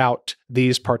filter out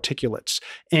these particulates.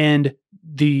 And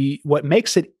what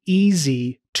makes it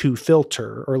easy to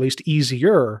filter, or at least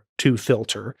easier to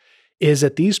filter, is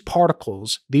that these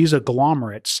particles, these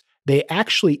agglomerates, they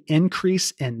actually increase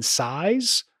in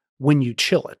size when you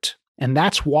chill it. And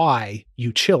that's why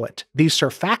you chill it. These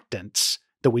surfactants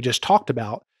that we just talked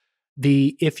about,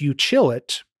 if you chill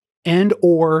it and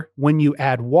or when you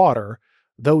add water,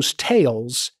 those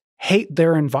tails hate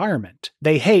their environment.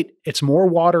 They hate, it's more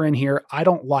water in here, I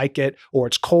don't like it, or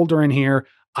it's colder in here,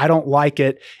 I don't like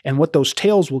it. And what those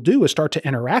tails will do is start to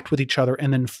interact with each other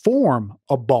and then form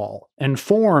a ball and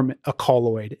form a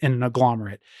colloid and an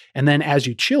agglomerate. And then as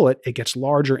you chill it, it gets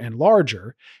larger and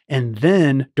larger. And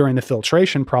then during the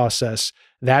filtration process,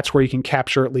 that's where you can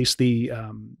capture at least the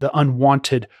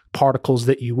unwanted particles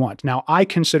that you want. Now, I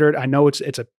know it's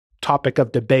a topic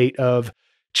of debate of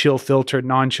chill filtered,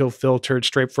 non-chill filtered,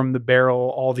 straight from the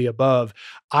barrel, all the above.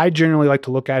 I generally like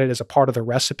to look at it as a part of the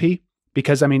recipe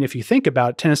because, I mean, if you think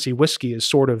about it, Tennessee whiskey is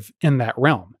sort of in that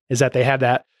realm, is that they have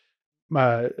that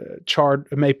charred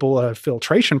maple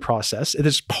filtration process. It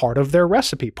is part of their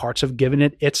recipe, parts of giving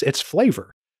it its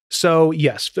flavor. So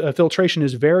yes, filtration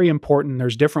is very important.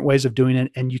 There's different ways of doing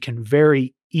it, and you can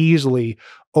very easily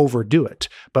overdo it.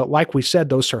 But like we said,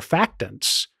 those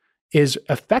surfactants is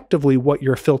effectively what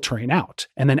you're filtering out.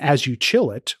 And then as you chill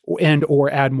it and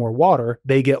or add more water,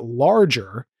 they get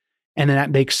larger. And then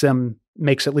that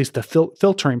makes at least the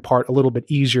filtering part a little bit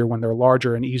easier when they're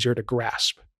larger and easier to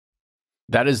grasp.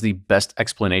 That is the best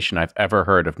explanation I've ever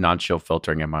heard of non-chill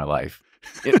filtering in my life.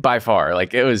 By far.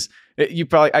 Like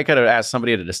I could have asked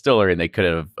somebody at a distillery and they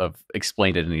could have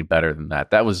explained it any better than that.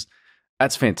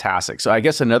 That's fantastic. So I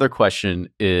guess another question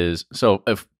is, so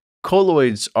if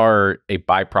colloids are a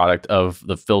byproduct of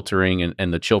the filtering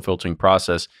and the chill filtering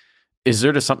process, is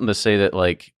there just something to say that,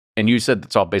 like, and you said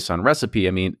it's all based on recipe.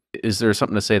 I mean, is there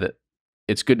something to say that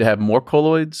it's good to have more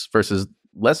colloids versus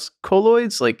less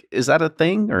colloids? Like, is that a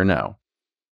thing or no?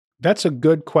 That's a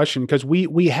good question because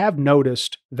we have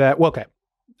noticed that, well, okay,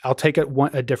 I'll take it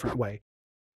a different way.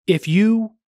 If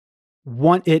you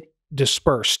want it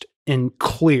dispersed and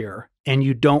clear and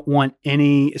you don't want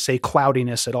any, say,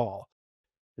 cloudiness at all,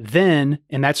 then,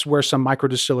 and that's where some micro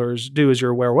distillers do, as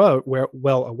you're well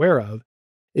aware of,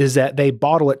 is that they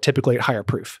bottle it typically at higher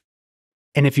proof.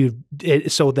 And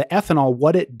so the ethanol,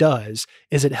 what it does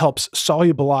is it helps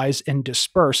solubilize and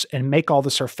disperse and make all the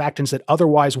surfactants that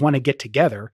otherwise want to get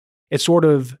together. It's sort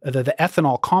of the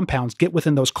ethanol compounds get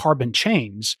within those carbon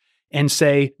chains and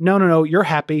say, no, you're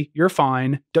happy, you're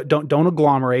fine, don't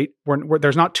agglomerate.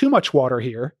 There's not too much water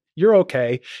here, you're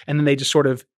okay. And then they just sort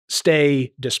of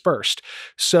stay dispersed.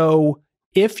 So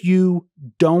if you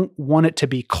don't want it to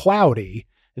be cloudy,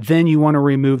 then you want to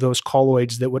remove those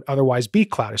colloids that would otherwise be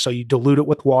cloudy. So you dilute it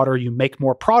with water, you make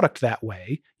more product that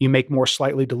way, you make more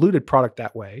slightly diluted product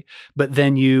that way, but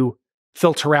then you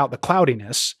filter out the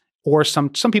cloudiness Or some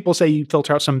people say you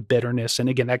filter out some bitterness. And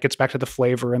again, that gets back to the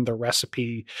flavor and the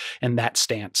recipe and that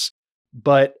stance.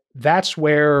 But that's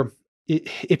where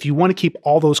if you want to keep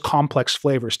all those complex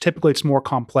flavors, typically it's more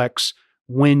complex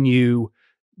when you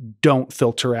don't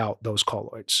filter out those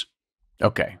colloids.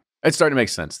 Okay. It's starting to make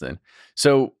sense then.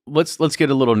 So let's get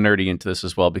a little nerdy into this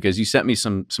as well, because you sent me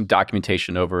some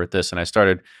documentation over at this, and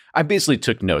I basically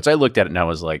took notes. I looked at it and I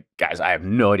was like, guys, I have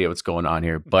no idea what's going on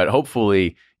here, but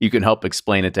hopefully you can help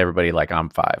explain it to everybody like I'm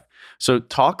five. So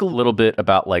talk a little bit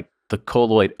about like the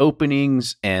colloid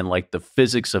openings and like the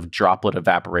physics of droplet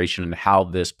evaporation and how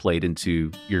this played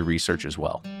into your research as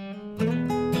well.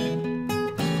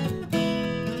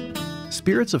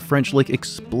 Spirits of French Lick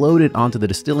exploded onto the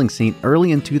distilling scene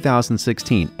early in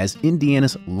 2016 as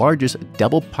Indiana's largest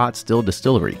double pot still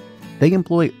distillery. They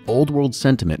employ old world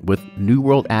sentiment with new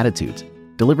world attitudes,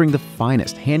 delivering the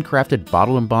finest handcrafted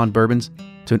bottle and bond bourbons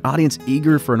to an audience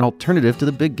eager for an alternative to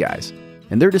the big guys.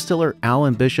 And their distiller,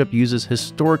 Alan Bishop, uses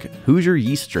historic Hoosier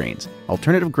yeast strains,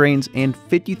 alternative grains, and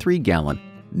 53-gallon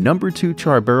number 2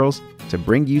 char barrels to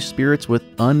bring you spirits with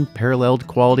unparalleled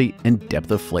quality and depth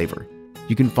of flavor.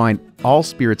 You can find all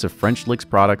Spirits of French Lick's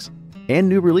products and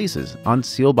new releases on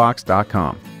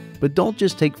sealbox.com. But don't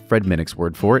just take Fred Minnick's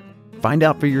word for it. Find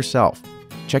out for yourself.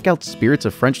 Check out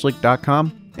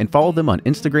spiritsoffrenchlick.com and follow them on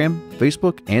Instagram,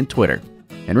 Facebook, and Twitter.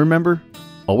 And remember,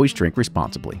 always drink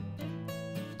responsibly.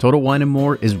 Total Wine &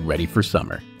 More is ready for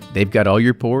summer. They've got all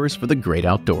your pours for the great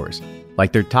outdoors,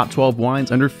 like their top 12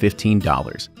 wines under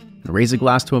 $15. And raise a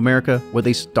glass to America with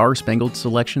a star-spangled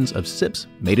selections of sips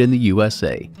made in the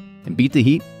USA. And beat the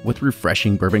heat with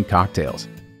refreshing bourbon cocktails.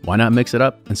 Why not mix it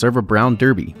up and serve a brown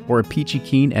derby or a peachy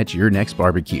keen at your next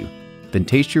barbecue? Then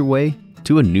taste your way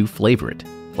to a new flavorant,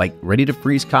 like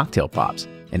ready-to-freeze cocktail pops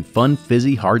and fun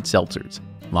fizzy hard seltzers.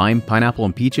 Lime, pineapple,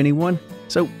 and peach, anyone?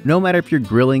 So no matter if you're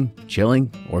grilling,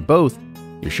 chilling, or both,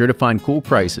 you're sure to find cool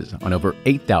prices on over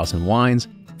 8,000 wines,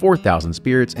 4,000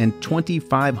 spirits, and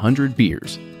 2,500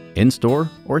 beers. In-store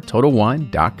or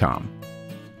TotalWine.com.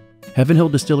 Heaven Hill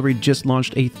Distillery just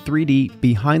launched a 3D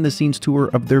behind-the-scenes tour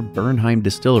of their Bernheim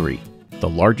distillery, the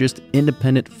largest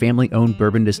independent family-owned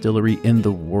bourbon distillery in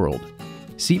the world.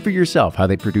 See for yourself how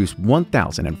they produce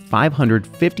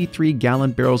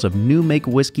 1,553-gallon barrels of new-make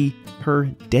whiskey per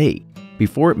day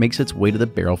before it makes its way to the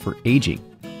barrel for aging.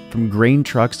 From grain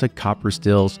trucks to copper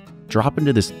stills, drop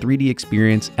into this 3D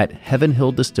experience at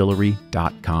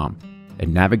heavenhilldistillery.com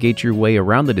and navigate your way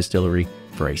around the distillery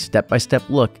for a step-by-step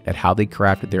look at how they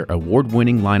crafted their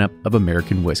award-winning lineup of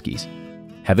American whiskeys.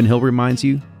 Heaven Hill reminds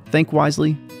you, think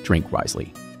wisely, drink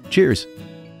wisely. Cheers.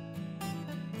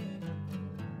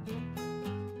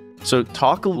 So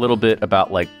talk a little bit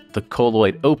about like the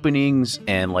colloid openings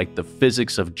and like the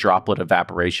physics of droplet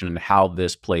evaporation and how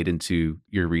this played into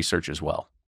your research as well.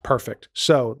 Perfect.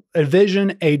 So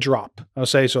envision a drop. I'll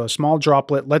say, so a small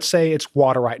droplet, let's say it's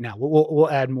water right now. We'll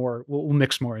add more, we'll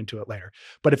mix more into it later.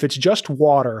 But if it's just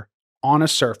water on a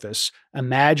surface,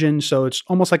 imagine, so it's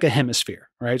almost like a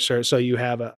hemisphere, right? So you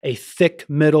have a thick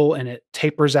middle and it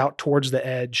tapers out towards the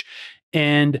edge.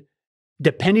 And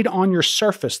depending on your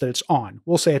surface that it's on,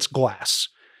 we'll say it's glass.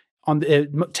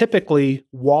 Typically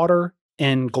water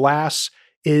and glass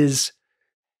is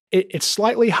it's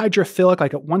slightly hydrophilic,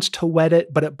 like it wants to wet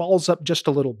it, but it balls up just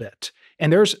a little bit.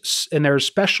 And there's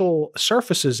special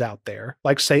surfaces out there,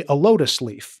 like say a lotus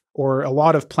leaf or a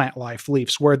lot of plant life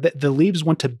leaves, where the leaves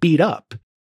want to beat up.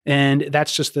 And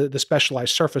that's just the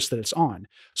specialized surface that it's on.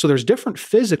 So there's different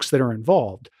physics that are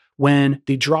involved when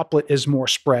the droplet is more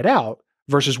spread out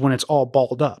versus when it's all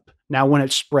balled up. Now, when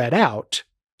it's spread out,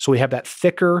 so we have that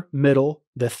thicker middle,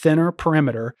 the thinner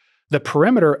perimeter. The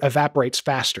perimeter evaporates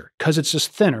faster because it's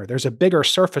just thinner. There's a bigger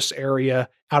surface area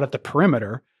out at the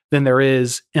perimeter than there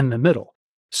is in the middle.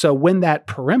 So when that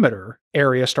perimeter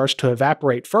area starts to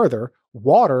evaporate further,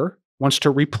 water wants to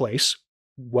replace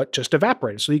what just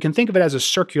evaporated. So you can think of it as a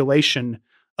circulation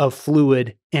of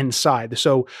fluid inside.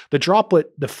 So the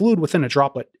fluid within a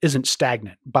droplet isn't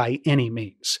stagnant by any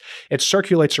means. It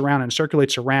circulates around and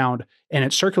circulates around, and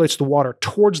it circulates the water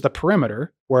towards the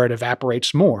perimeter where it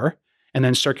evaporates more, and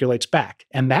then circulates back.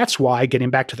 And that's why,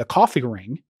 getting back to the coffee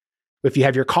ring, if you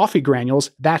have your coffee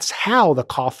granules, that's how the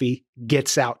coffee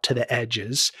gets out to the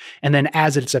edges. And then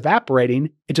as it's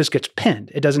evaporating, it just gets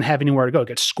pinned. It doesn't have anywhere to go. It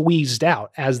gets squeezed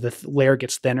out as the layer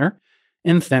gets thinner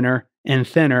and thinner and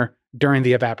thinner during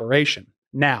the evaporation.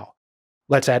 Now,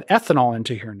 let's add ethanol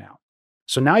into here now.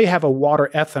 So now you have a water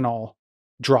ethanol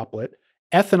droplet.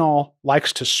 Ethanol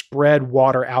likes to spread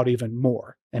water out even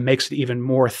more and makes it even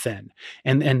more thin.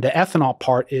 And the ethanol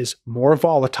part is more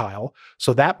volatile,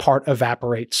 so that part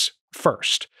evaporates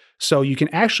first. So you can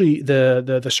actually,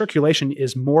 the circulation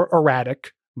is more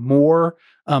erratic, more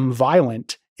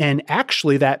violent, and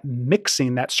actually that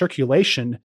mixing, that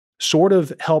circulation sort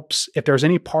of helps, if there's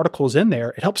any particles in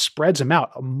there, it helps spreads them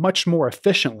out much more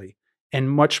efficiently and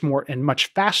much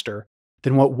faster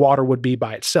than what water would be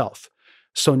by itself.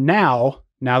 So now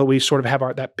that we sort of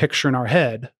have that picture in our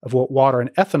head of what water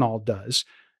and ethanol does,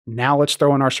 now let's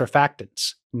throw in our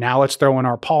surfactants. Now let's throw in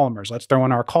our polymers. Let's throw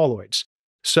in our colloids.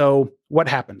 So what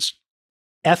happens?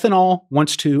 Ethanol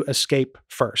wants to escape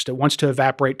first. It wants to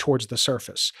evaporate towards the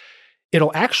surface.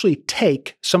 It'll actually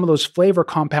take some of those flavor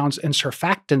compounds and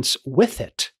surfactants with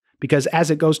it, because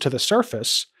as it goes to the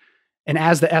surface and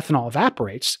as the ethanol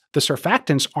evaporates, the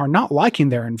surfactants are not liking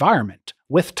their environment.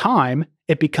 With time,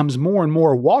 it becomes more and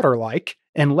more water-like,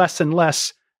 and less the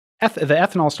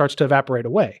ethanol starts to evaporate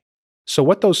away. So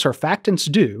what those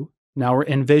surfactants do, now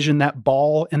envision that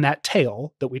ball and that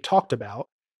tail that we talked about,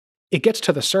 it gets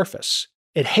to the surface.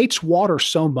 It hates water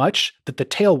so much that the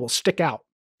tail will stick out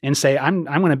and say, I'm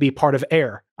going to be part of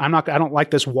air. I don't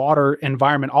like this water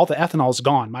environment. All the ethanol is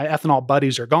gone. My ethanol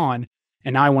buddies are gone.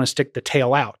 And now I want to stick the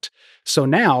tail out. So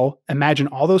now imagine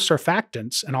all those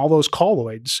surfactants and all those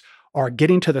colloids are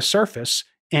getting to the surface.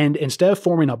 And instead of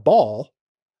forming a ball,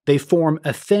 they form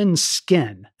a thin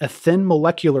skin, a thin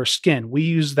molecular skin. We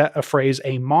use a phrase,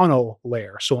 a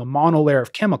monolayer. So a monolayer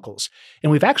of chemicals.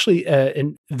 And we've actually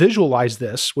visualized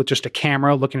this with just a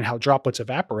camera looking at how droplets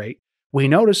evaporate. We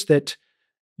notice that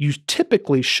you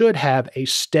typically should have a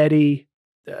steady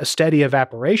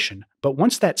evaporation. But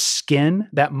once that skin,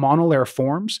 that monolayer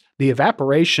forms, the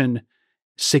evaporation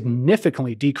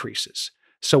significantly decreases.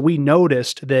 So we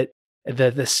noticed that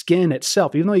the skin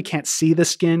itself, even though you can't see the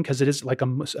skin because it is like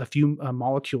a few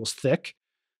molecules thick,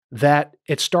 that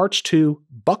it starts to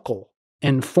buckle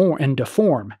and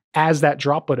deform as that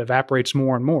droplet evaporates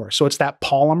more and more. So it's that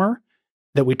polymer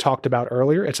that we talked about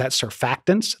earlier. It's that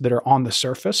surfactants that are on the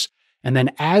surface. And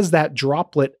then as that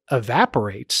droplet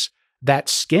evaporates, that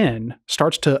skin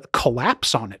starts to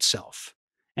collapse on itself.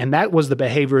 And that was the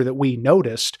behavior that we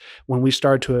noticed when we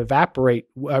started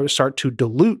to start to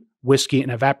dilute whiskey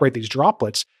and evaporate these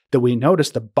droplets, that we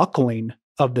noticed the buckling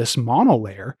of this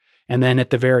monolayer. And then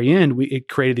at the very end, it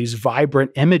created these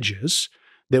vibrant images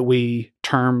that we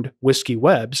termed whiskey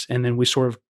webs. And then we sort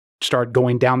of started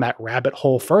going down that rabbit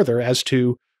hole further as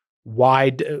to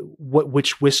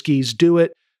which whiskeys do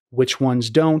it, which ones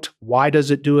don't, why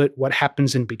does it do it, what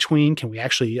happens in between, can we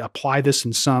actually apply this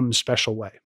in some special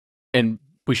way? And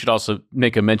we should also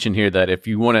make a mention here that if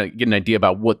you want to get an idea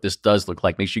about what this does look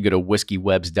like, make sure you go to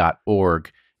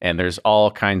whiskeywebs.org, and there's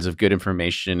all kinds of good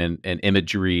information and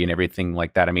imagery and everything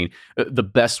like that. I mean, the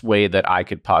best way that I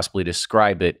could possibly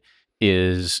describe it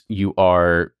is you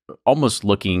are almost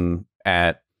looking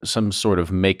at some sort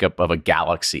of makeup of a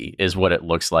galaxy is what it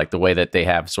looks like, the way that they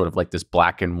have sort of like this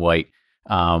black and white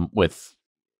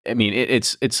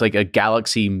it's like a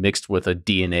galaxy mixed with a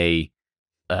DNA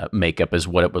makeup is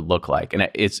what it would look like. And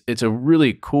it's a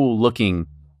really cool looking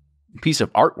piece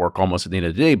of artwork almost at the end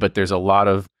of the day, but there's a lot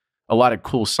of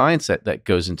cool science that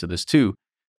goes into this too.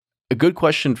 A good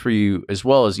question for you as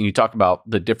well is, you talk about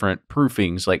the different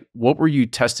proofings, like what were you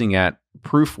testing at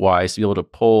proof wise to be able to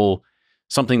pull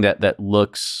something that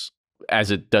looks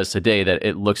as it does today, that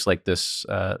it looks like this,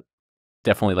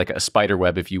 definitely like a spider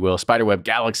web, if you will, spider web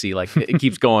galaxy. Like it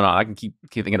keeps going on. I can keep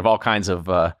thinking of all kinds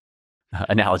of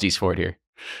analogies for it here.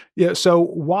 Yeah. So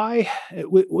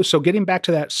getting back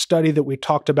to that study that we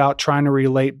talked about, trying to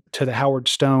relate to the Howard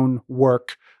Stone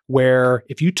work, where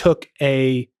if you took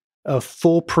a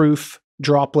foolproof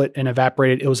droplet and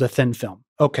evaporated, it was a thin film.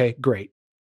 Okay, great.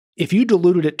 If you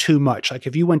diluted it too much, like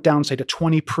if you went down, say, to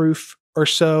 20 proof or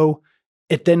so,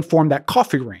 it then formed that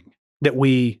coffee ring that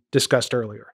we discussed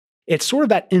earlier. It's sort of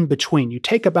that in between. You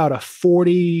take about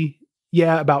 40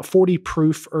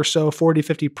 proof or so, 40,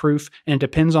 50 proof, and it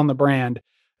depends on the brand.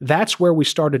 That's where we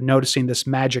started noticing this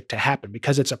magic to happen,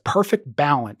 because it's a perfect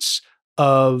balance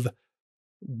of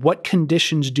what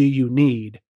conditions do you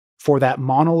need for that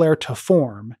monolayer to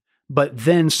form, but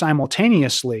then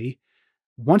simultaneously,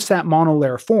 once that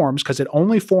monolayer forms, because it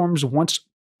only forms once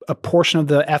a portion of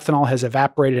the ethanol has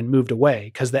evaporated and moved away,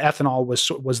 because the ethanol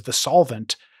was the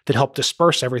solvent that helped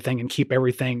disperse everything and keep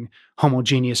everything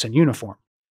homogeneous and uniform.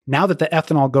 Now that the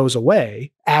ethanol goes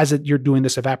away, you're doing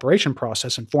this evaporation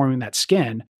process and forming that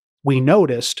skin, we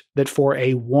noticed that for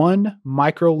a 1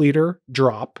 microliter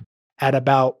drop at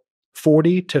about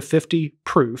 40 to 50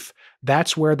 proof,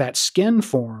 that's where that skin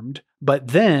formed, but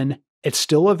then it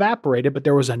still evaporated, but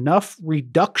there was enough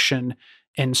reduction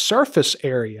in surface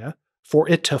area for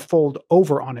it to fold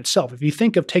over on itself. If you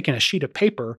think of taking a sheet of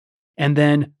paper and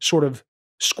then sort of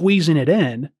squeezing it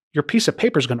in, your piece of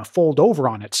paper is going to fold over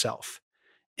on itself.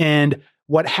 And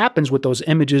what happens with those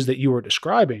images that you were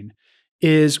describing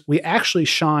is we actually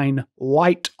shine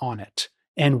light on it.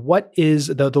 And what is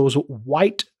those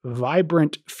white,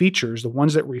 vibrant features, the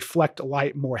ones that reflect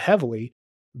light more heavily,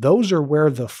 those are where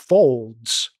the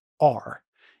folds are.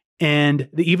 And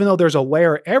even though there's a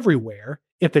layer everywhere,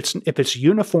 if it's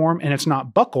uniform and it's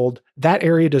not buckled, that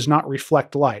area does not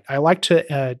reflect light. I like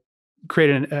to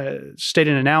state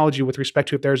an analogy with respect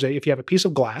to if you have a piece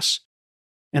of glass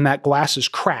and that glass is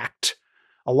cracked,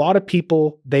 a lot of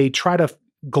people, they try to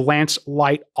glance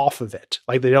light off of it.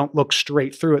 Like they don't look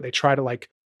straight through it. They try to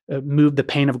move the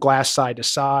pane of glass side to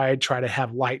side, try to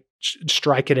have light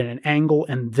strike it at an angle,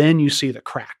 and then you see the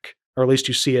crack, or at least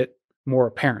you see it more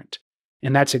apparent.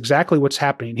 And that's exactly what's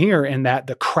happening here, in that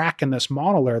the crack in this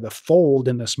monolayer, the fold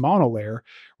in this monolayer,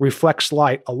 reflects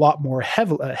light a lot more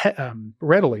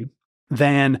readily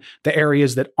than the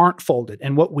areas that aren't folded.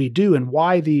 And what we do, and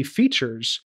why the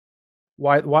features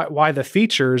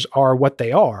are what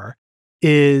they are,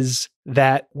 is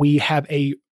that we have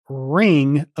a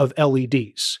ring of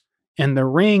LEDs, and the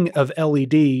ring of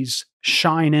LEDs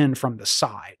shine in from the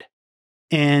side.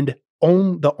 And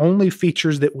the only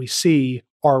features that we see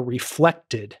are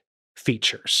reflected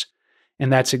features.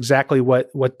 And that's exactly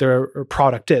what their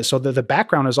product is. So the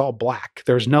background is all black.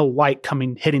 There's no light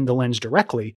hitting the lens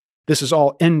directly. This is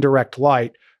all indirect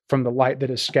light from the light that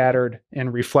is scattered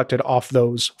and reflected off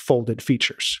those folded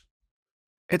features.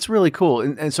 It's really cool.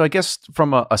 And so I guess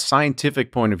from a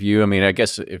scientific point of view, I mean, I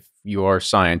guess if you are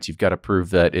science, you've got to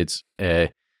prove that it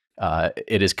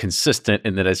is consistent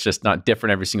and that it's just not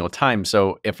different every single time.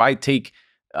 So if I take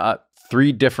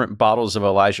 3 different bottles of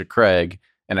Elijah Craig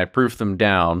and I proof them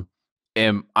down,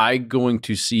 am I going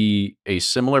to see a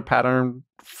similar pattern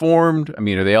formed? I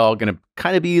mean, are they all going to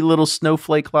kind of be a little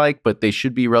snowflake-like, but they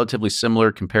should be relatively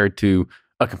similar compared to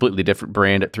a completely different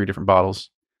brand at 3 different bottles?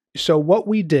 So what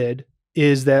we did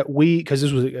is that because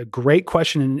this was a great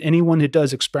question, and anyone who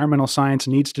does experimental science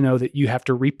needs to know that you have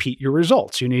to repeat your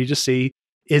results. You need to see,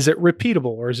 is it repeatable,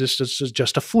 or is this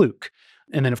just a fluke?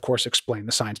 And then, of course, explain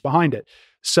the science behind it.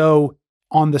 So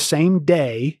on the same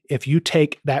day, if you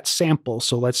take that sample,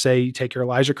 so let's say you take your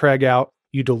Elijah Craig out,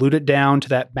 you dilute it down to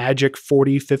that magic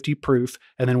 40, 50 proof,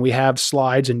 and then we have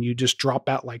slides and you just drop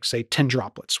out like, say, 10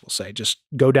 droplets, we'll say, just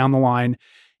go down the line.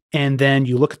 And then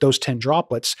you look at those 10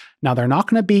 droplets. Now, they're not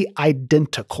going to be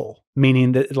identical,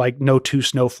 meaning that like no 2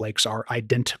 snowflakes are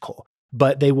identical,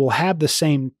 but they will have the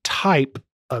same type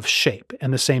of shape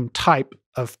and the same type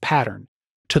of pattern,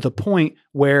 to the point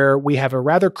where we have a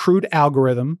rather crude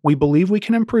algorithm. We believe we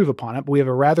can improve upon it, but we have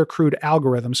a rather crude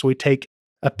algorithm. So we take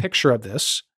a picture of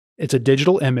this. It's a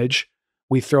digital image.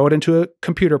 We throw it into a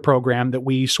computer program that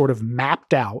we sort of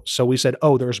mapped out. So we said,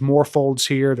 oh, there's more folds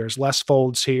here. There's less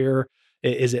folds here.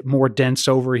 Is it more dense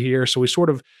over here? So we sort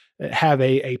of have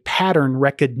a pattern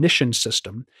recognition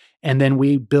system. And then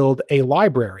we build a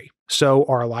library. So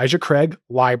our Elijah Craig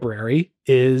library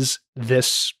is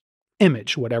this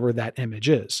image, whatever that image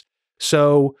is.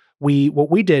 So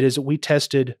what we did is we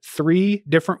tested 3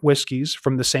 different whiskeys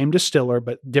from the same distiller,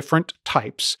 but different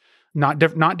types, not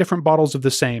different bottles of the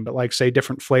same, but like say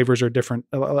different flavors or different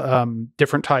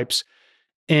types.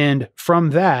 And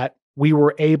from that, we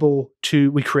were able to,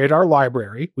 we created our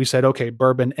library. We said, okay,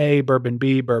 bourbon A, bourbon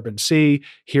B, bourbon C,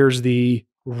 here's the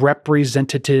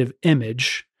representative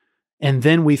image. And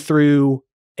then we threw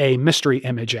a mystery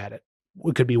image at it.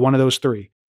 It could be one of those 3.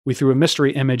 We threw a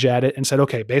mystery image at it and said,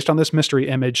 okay, based on this mystery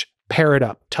image, pair it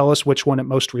up. Tell us which one it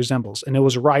most resembles. And it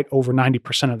was right over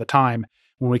 90% of the time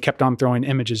when we kept on throwing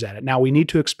images at it. Now we need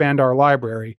to expand our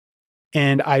library.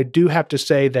 And I do have to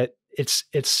say that it's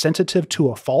sensitive to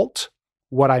a fault.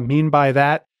 What I mean by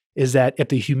that is that if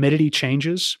the humidity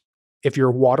changes, if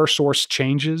your water source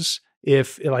changes,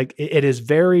 if like it is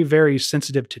very, very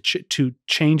sensitive to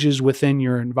changes within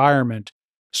your environment.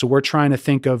 So we're trying to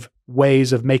think of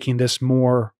ways of making this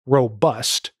more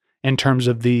robust in terms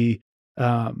of the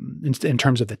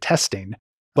testing.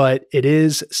 But it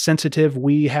is sensitive.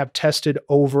 We have tested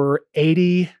over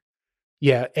 80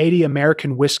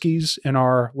 American whiskeys in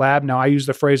our lab. Now I use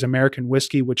the phrase American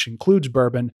whiskey, which includes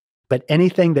bourbon, but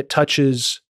anything that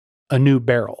touches a new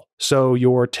barrel. So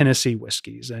your Tennessee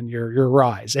whiskeys and your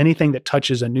ryes, anything that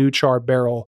touches a new charred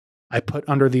barrel, I put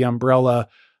under the umbrella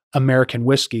American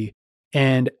whiskey.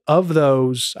 And of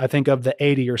those, I think of the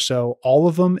 80 or so, all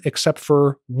of them except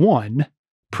for one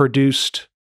produced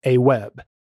a web.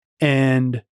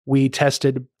 And we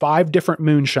tested 5 different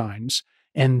moonshines,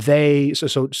 and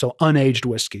so unaged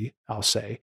whiskey, I'll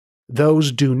say,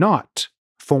 those do not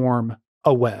form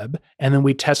a web. And then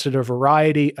we tested a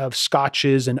variety of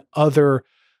scotches and other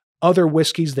other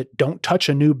whiskeys that don't touch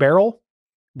a new barrel,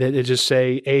 that it just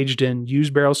say aged in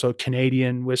used barrels, so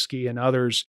Canadian whiskey and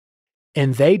others,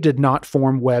 and they did not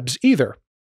form webs either.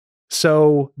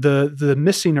 So the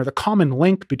missing or the common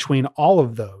link between all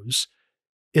of those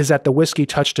is that the whiskey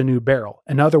touched a new barrel.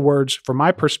 In other words, from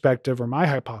my perspective or my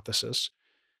hypothesis,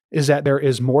 is that there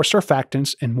is more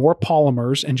surfactants and more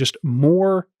polymers and just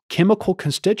more chemical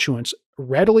constituents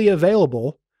readily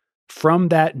available from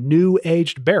that new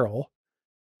aged barrel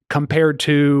compared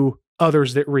to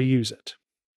others that reuse it.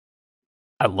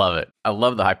 I love it. I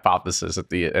love the hypothesis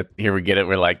here we get it.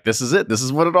 We're like, this is it. This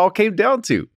is what it all came down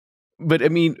to. But I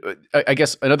mean, I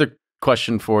guess another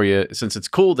question for you, since it's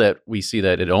cool that we see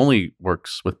that it only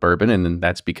works with bourbon, and then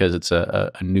that's because it's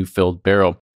a new filled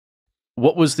barrel.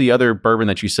 What was the other bourbon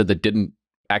that you said that didn't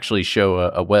actually show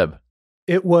a web?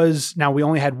 It was, now we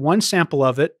only had one sample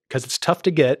of it because it's tough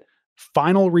to get,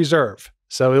 Final Reserve.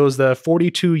 So it was the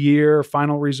 42-year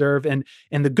Final Reserve. And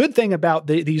the good thing about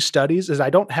these studies is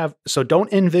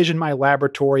don't envision my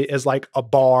laboratory as like a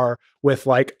bar with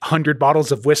like 100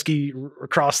 bottles of whiskey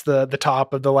across the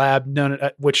top of the lab,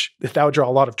 which that would draw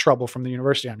a lot of trouble from the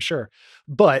university, I'm sure.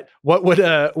 But what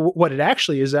it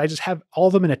actually is, I just have all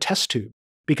of them in a test tube,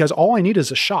 because all I need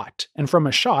is a shot. And from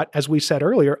a shot, as we said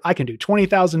earlier, I can do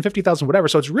 20,000, 50,000, whatever.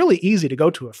 So it's really easy to go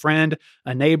to a friend,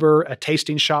 a neighbor, a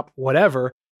tasting shop,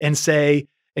 whatever, and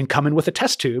come in with a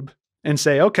test tube and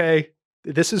say, okay,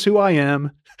 this is who I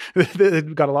am.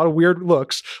 They've got a lot of weird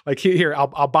looks. Like here,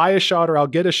 I'll buy a shot or I'll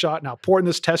get a shot and I'll pour it in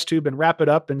this test tube and wrap it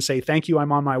up and say, thank you,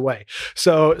 I'm on my way.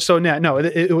 So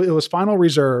it was Final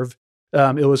Reserve.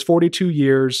 It was 42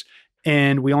 years.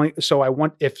 And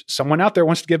if someone out there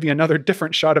wants to give me another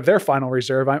different shot of their Final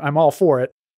Reserve, I'm all for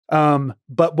it.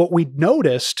 But what we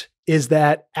noticed is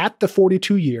that at the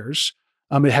 42 years,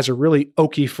 it has a really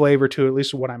oaky flavor to it, at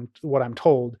least what I'm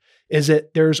told, is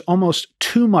that there's almost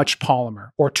too much polymer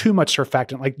or too much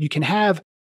surfactant. Like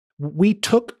we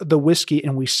took the whiskey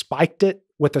and we spiked it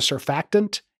with a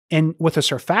surfactant, and with a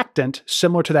surfactant,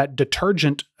 similar to that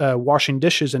detergent washing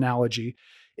dishes analogy,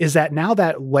 is that now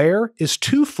that layer is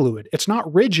too fluid. It's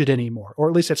not rigid anymore, or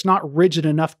at least it's not rigid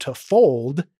enough to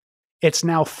fold. It's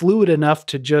now fluid enough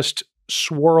to just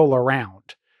swirl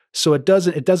around. So it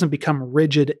doesn't become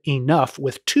rigid enough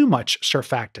with too much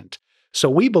surfactant. So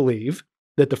we believe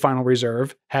that the Final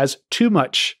Reserve has too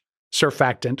much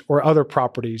surfactant or other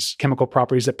properties, chemical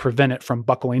properties that prevent it from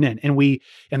buckling in.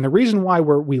 And the reason why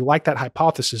we like that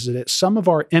hypothesis is that some of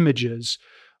our images,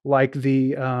 like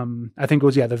the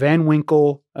Van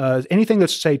Winkle, anything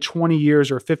that's say 20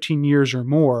 years or 15 years or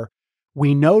more,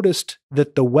 we noticed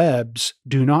that the webs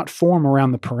do not form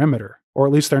around the perimeter, or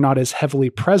at least they're not as heavily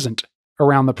present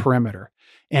around the perimeter.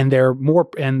 And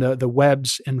the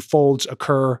webs and folds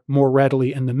occur more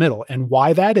readily in the middle. And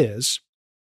why that is,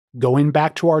 going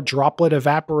back to our droplet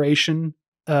evaporation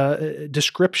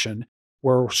description,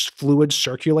 where fluid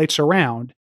circulates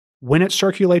around, when it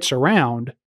circulates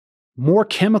around, more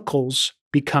chemicals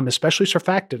become, especially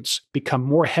surfactants, become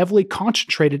more heavily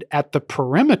concentrated at the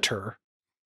perimeter,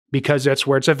 because that's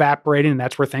where it's evaporating and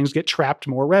that's where things get trapped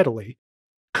more readily,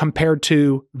 compared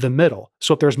to the middle.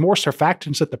 So if there's more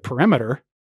surfactants at the perimeter,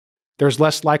 there's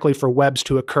less likely for webs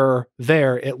to occur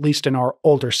there, at least in our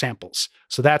older samples.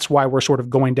 So that's why we're sort of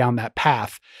going down that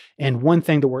path. And one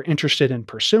thing that we're interested in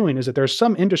pursuing is that there's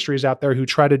some industries out there who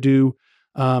try to do,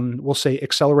 we'll say,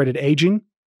 accelerated aging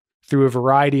through a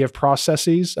variety of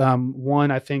processes.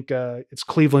 One, I think it's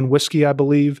Cleveland Whiskey, I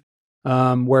believe,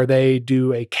 where they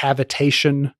do a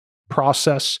cavitation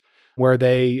process where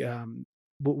they,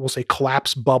 we'll say,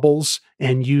 collapse bubbles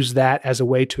and use that as a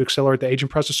way to accelerate the aging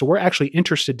process. So we're actually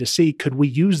interested to see, could we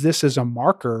use this as a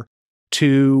marker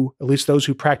to at least those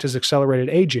who practice accelerated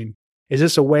aging? Is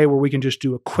this a way where we can just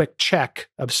do a quick check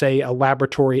of, say, a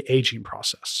laboratory aging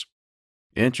process?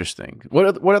 Interesting.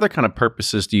 What other kind of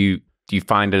purposes do you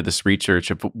find out of this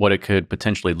research of what it could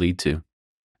potentially lead to?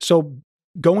 So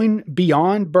going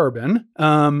beyond bourbon,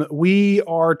 we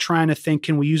are trying to think,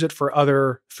 can we use it for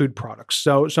other food products?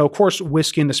 So of course,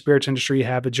 whiskey and the spirits industry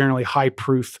have a generally high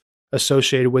proof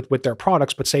associated with their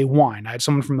products, but say wine. I had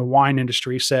someone from the wine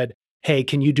industry said, hey,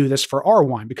 can you do this for our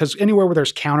wine? Because anywhere where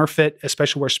there's counterfeit,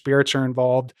 especially where spirits are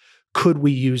involved, could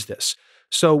we use this?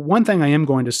 So one thing I am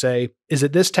going to say is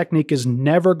that this technique is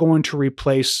never going to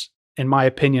replace, in my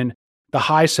opinion, the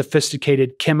high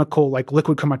sophisticated chemical, like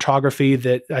liquid chromatography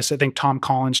that I think Tom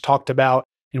Collins talked about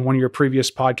in one of your previous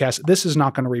podcasts. This is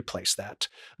not going to replace that.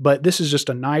 But this is just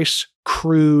a nice,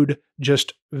 crude,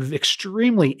 just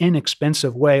extremely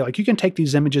inexpensive way. Like you can take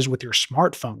these images with your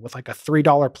smartphone with like a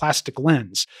 $3 plastic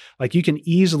lens. Like you can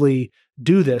easily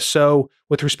do this. So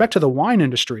with respect to the wine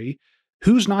industry,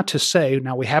 who's not to say,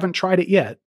 now we haven't tried it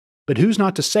yet, but who's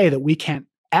not to say that we can't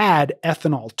add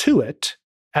ethanol to it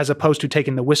as opposed to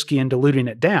taking the whiskey and diluting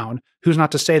it down? Who's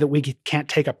not to say that we can't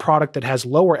take a product that has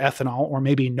lower ethanol or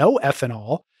maybe no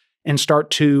ethanol and start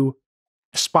to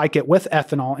spike it with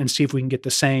ethanol and see if we can get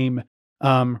the same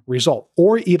result,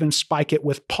 or even spike it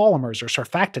with polymers or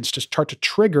surfactants to start to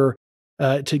trigger,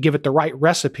 to give it the right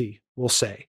recipe, we'll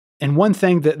say. And one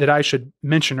thing that I should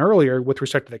mention earlier with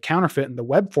respect to the counterfeit and the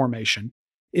web formation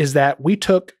is that we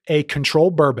took a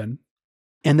controlled bourbon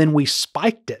and then we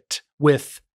spiked it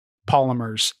with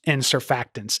polymers and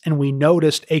surfactants, and we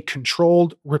noticed a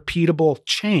controlled, repeatable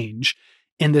change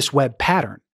in this web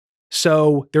pattern.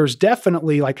 So there's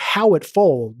definitely, like, how it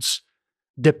folds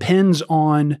depends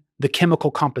on the chemical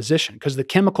composition, because the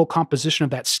chemical composition of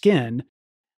that skin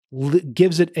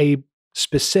gives it a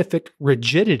specific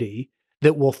rigidity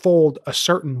that will fold a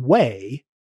certain way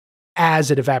as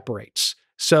it evaporates.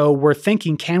 So we're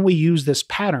thinking, can we use this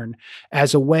pattern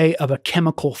as a way of a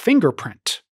chemical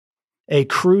fingerprint, a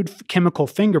crude chemical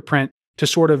fingerprint to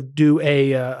sort of do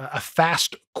a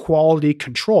fast quality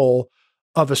control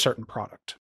of a certain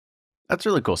product? That's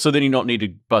really cool. So then you don't need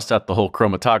to bust out the whole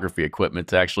chromatography equipment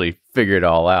to actually figure it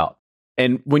all out.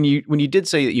 And when you did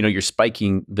say that, you're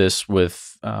spiking this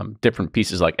with different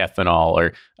pieces like ethanol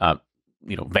or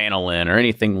vanillin or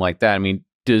anything like that, I mean,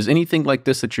 does anything like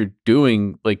this that you're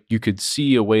doing, like, you could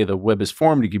see a way the web is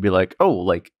formed, you could be like, oh,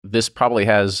 like, this probably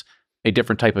has a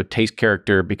different type of taste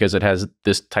character because it has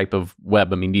this type of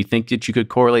web? I mean, do you think that you could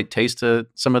correlate taste to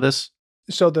some of this?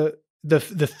 So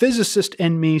the physicist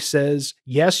in me says,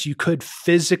 yes, you could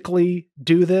physically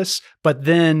do this, but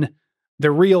then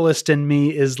the realist in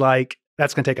me is like,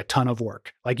 that's going to take a ton of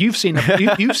work. Like, you've seen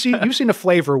a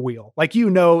flavor wheel. Like,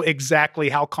 exactly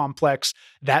how complex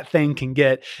that thing can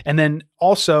get. And then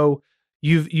also,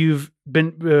 you've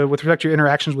been with respect to your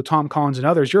interactions with Tom Collins and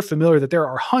others, you're familiar that there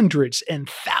are hundreds and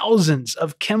thousands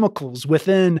of chemicals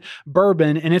within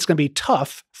bourbon, and it's going to be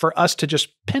tough for us to just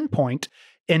pinpoint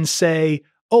and say,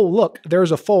 oh, look,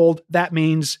 there's a fold. That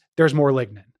means there's more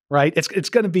lignin, right? It's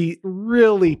going to be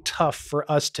really tough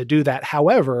for us to do that.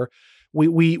 However,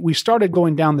 we started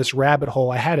going down this rabbit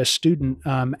hole. I had a student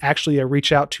actually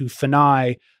reach out to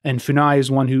Funai, and Funai is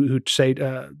one who said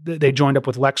they joined up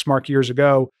with Lexmark years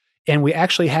ago, and we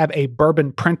actually have a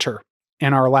bourbon printer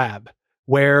in our lab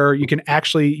where you can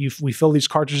actually, we fill these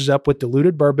cartridges up with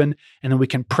diluted bourbon, and then we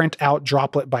can print out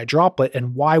droplet by droplet.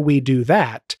 And why we do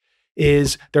that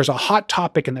is there's a hot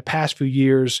topic in the past few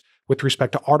years with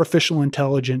respect to artificial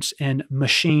intelligence and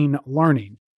machine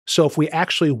learning. So if we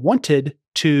actually wanted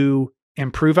to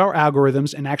improve our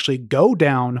algorithms and actually go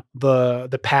down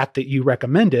the path that you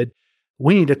recommended,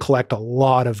 we need to collect a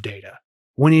lot of data.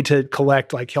 We need to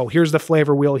collect, like, oh, here's the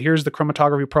flavor wheel, here's the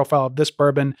chromatography profile of this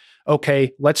bourbon.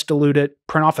 Okay, let's dilute it,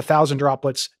 print off 1,000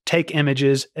 droplets, take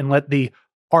images, and let the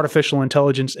artificial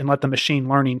intelligence and let the machine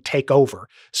learning take over.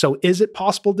 So is it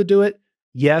possible to do it?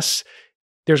 Yes.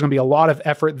 There's going to be a lot of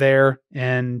effort there,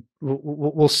 and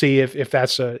we'll see if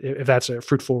that's a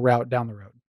fruitful route down the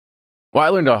road. Well, I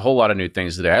learned a whole lot of new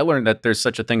things today. I learned that there's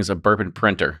such a thing as a bourbon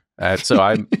printer. So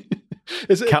I'm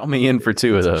count me in for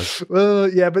 2 of those. Well,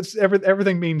 yeah, but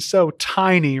everything means so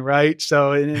tiny, right?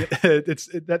 So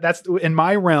that's in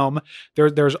my realm.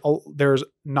 There's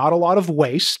not a lot of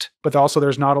waste, but also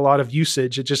there's not a lot of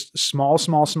usage. It's just small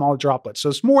droplets. So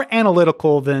it's more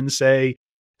analytical than say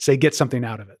get something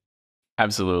out of it.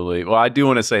 Absolutely. Well, I do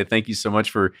want to say thank you so much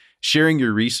for sharing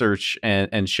your research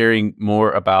and sharing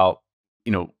more about,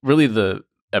 really the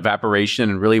evaporation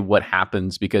and really what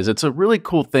happens, because it's a really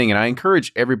cool thing. And I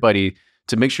encourage everybody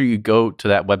to make sure you go to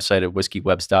that website at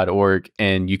whiskeywebs.org,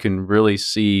 and you can really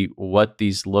see what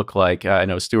these look like. I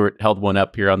know Stuart held one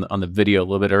up here on the video a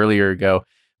little bit earlier ago,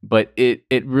 but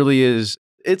it really is,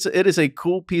 it is a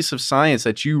cool piece of science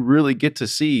that you really get to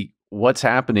see what's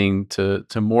happening to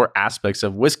more aspects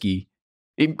of whiskey.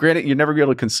 Granted, you're never going to be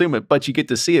able to consume it, but you get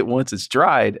to see it once it's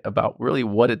dried about really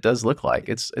what it does look like.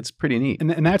 It's pretty neat.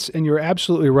 And you're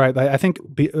absolutely right. I think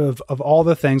of all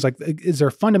the things, like, is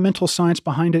there fundamental science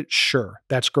behind it? Sure,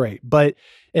 that's great. But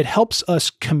it helps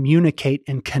us communicate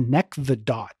and connect the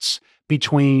dots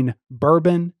between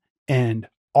bourbon and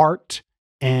art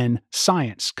and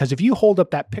science. Because if you hold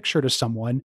up that picture to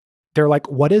someone, they're like,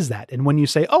 what is that? And when you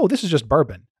say, oh, this is just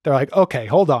bourbon, they're like, okay,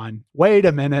 hold on, wait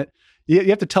a minute. You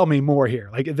have to tell me more here.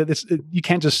 Like, this, you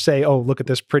can't just say, oh, look at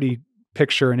this pretty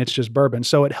picture and it's just bourbon.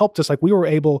 So it helped us. Like, we were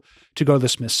able to go to the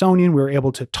Smithsonian. We were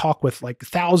able to talk with like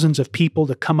thousands of people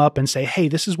to come up and say, hey,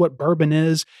 this is what bourbon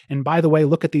is. And by the way,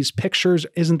 look at these pictures.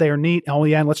 Isn't they neat? Oh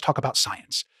yeah. And let's talk about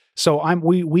science. So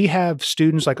we have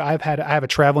students, like I have a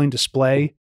traveling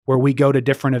display where we go to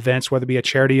different events, whether it be a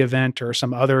charity event or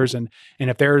some others. And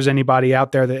if there's anybody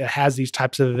out there that has these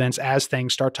types of events as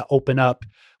things start to open up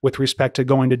with respect to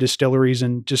going to distilleries,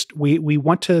 and just we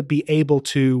want to be able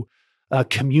to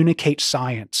communicate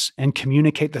science and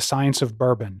communicate the science of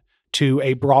bourbon to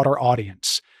a broader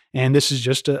audience. And this is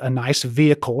just a nice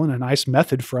vehicle and a nice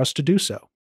method for us to do so.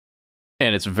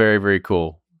 And it's very, very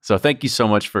cool. So thank you so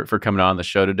much for coming on the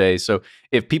show today. So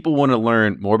if people want to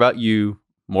learn more about you,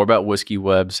 more about Whiskey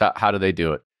Webs, how do they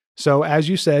do it? So as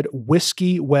you said,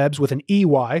 Whiskey Webs with an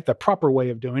EY, the proper way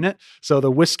of doing it. So the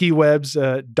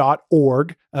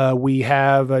whiskey.org, we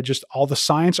have just all the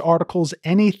science articles,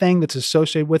 anything that's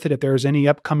associated with it. If there's any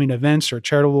upcoming events or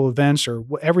charitable events or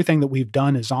everything that we've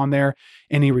done is on there.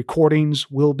 Any recordings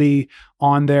will be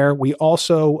on there. We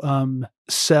also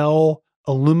sell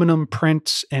aluminum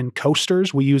prints and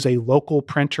coasters. We use a local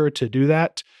printer to do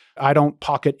that. I don't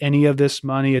pocket any of this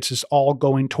money. It's just all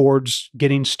going towards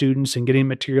getting students and getting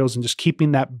materials and just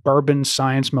keeping that bourbon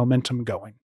science momentum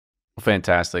going.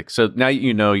 Fantastic. So now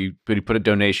you know you put a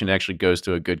donation that actually goes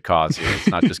to a good cause here. It's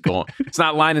not just going, it's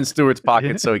not lining Stuart's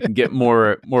pocket so he can get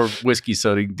more whiskey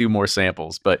so he can do more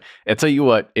samples. But I'll tell you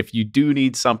what, if you do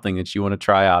need something that you want to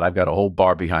try out, I've got a whole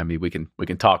bar behind me. We can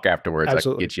talk afterwards.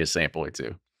 Absolutely. I can get you a sample or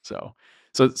two. So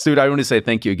Stuart, I want to say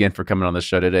thank you again for coming on the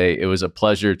show today. It was a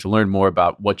pleasure to learn more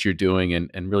about what you're doing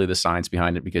and really the science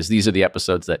behind it, because these are the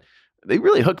episodes that they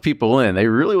really hook people in. They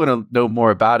really want to know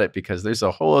more about it because there's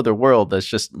a whole other world that's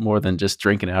just more than just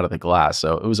drinking out of the glass.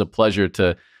 So it was a pleasure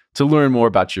to learn more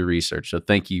about your research. So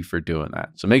thank you for doing that.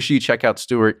 So make sure you check out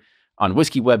Stuart on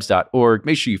whiskeywebs.org.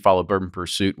 Make sure you follow Bourbon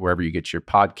Pursuit wherever you get your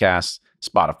podcasts,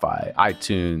 Spotify,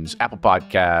 iTunes, Apple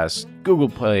Podcasts, Google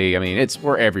Play. I mean,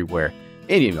 we're everywhere.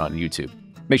 And even on YouTube.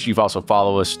 Make sure you also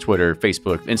follow us, Twitter,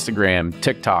 Facebook, Instagram,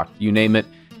 TikTok, you name it.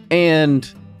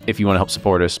 And if you want to help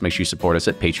support us, make sure you support us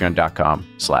at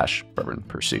patreon.com/Bourbon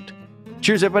Pursuit.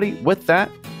 Cheers, everybody. With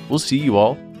that, we'll see you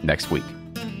all next week.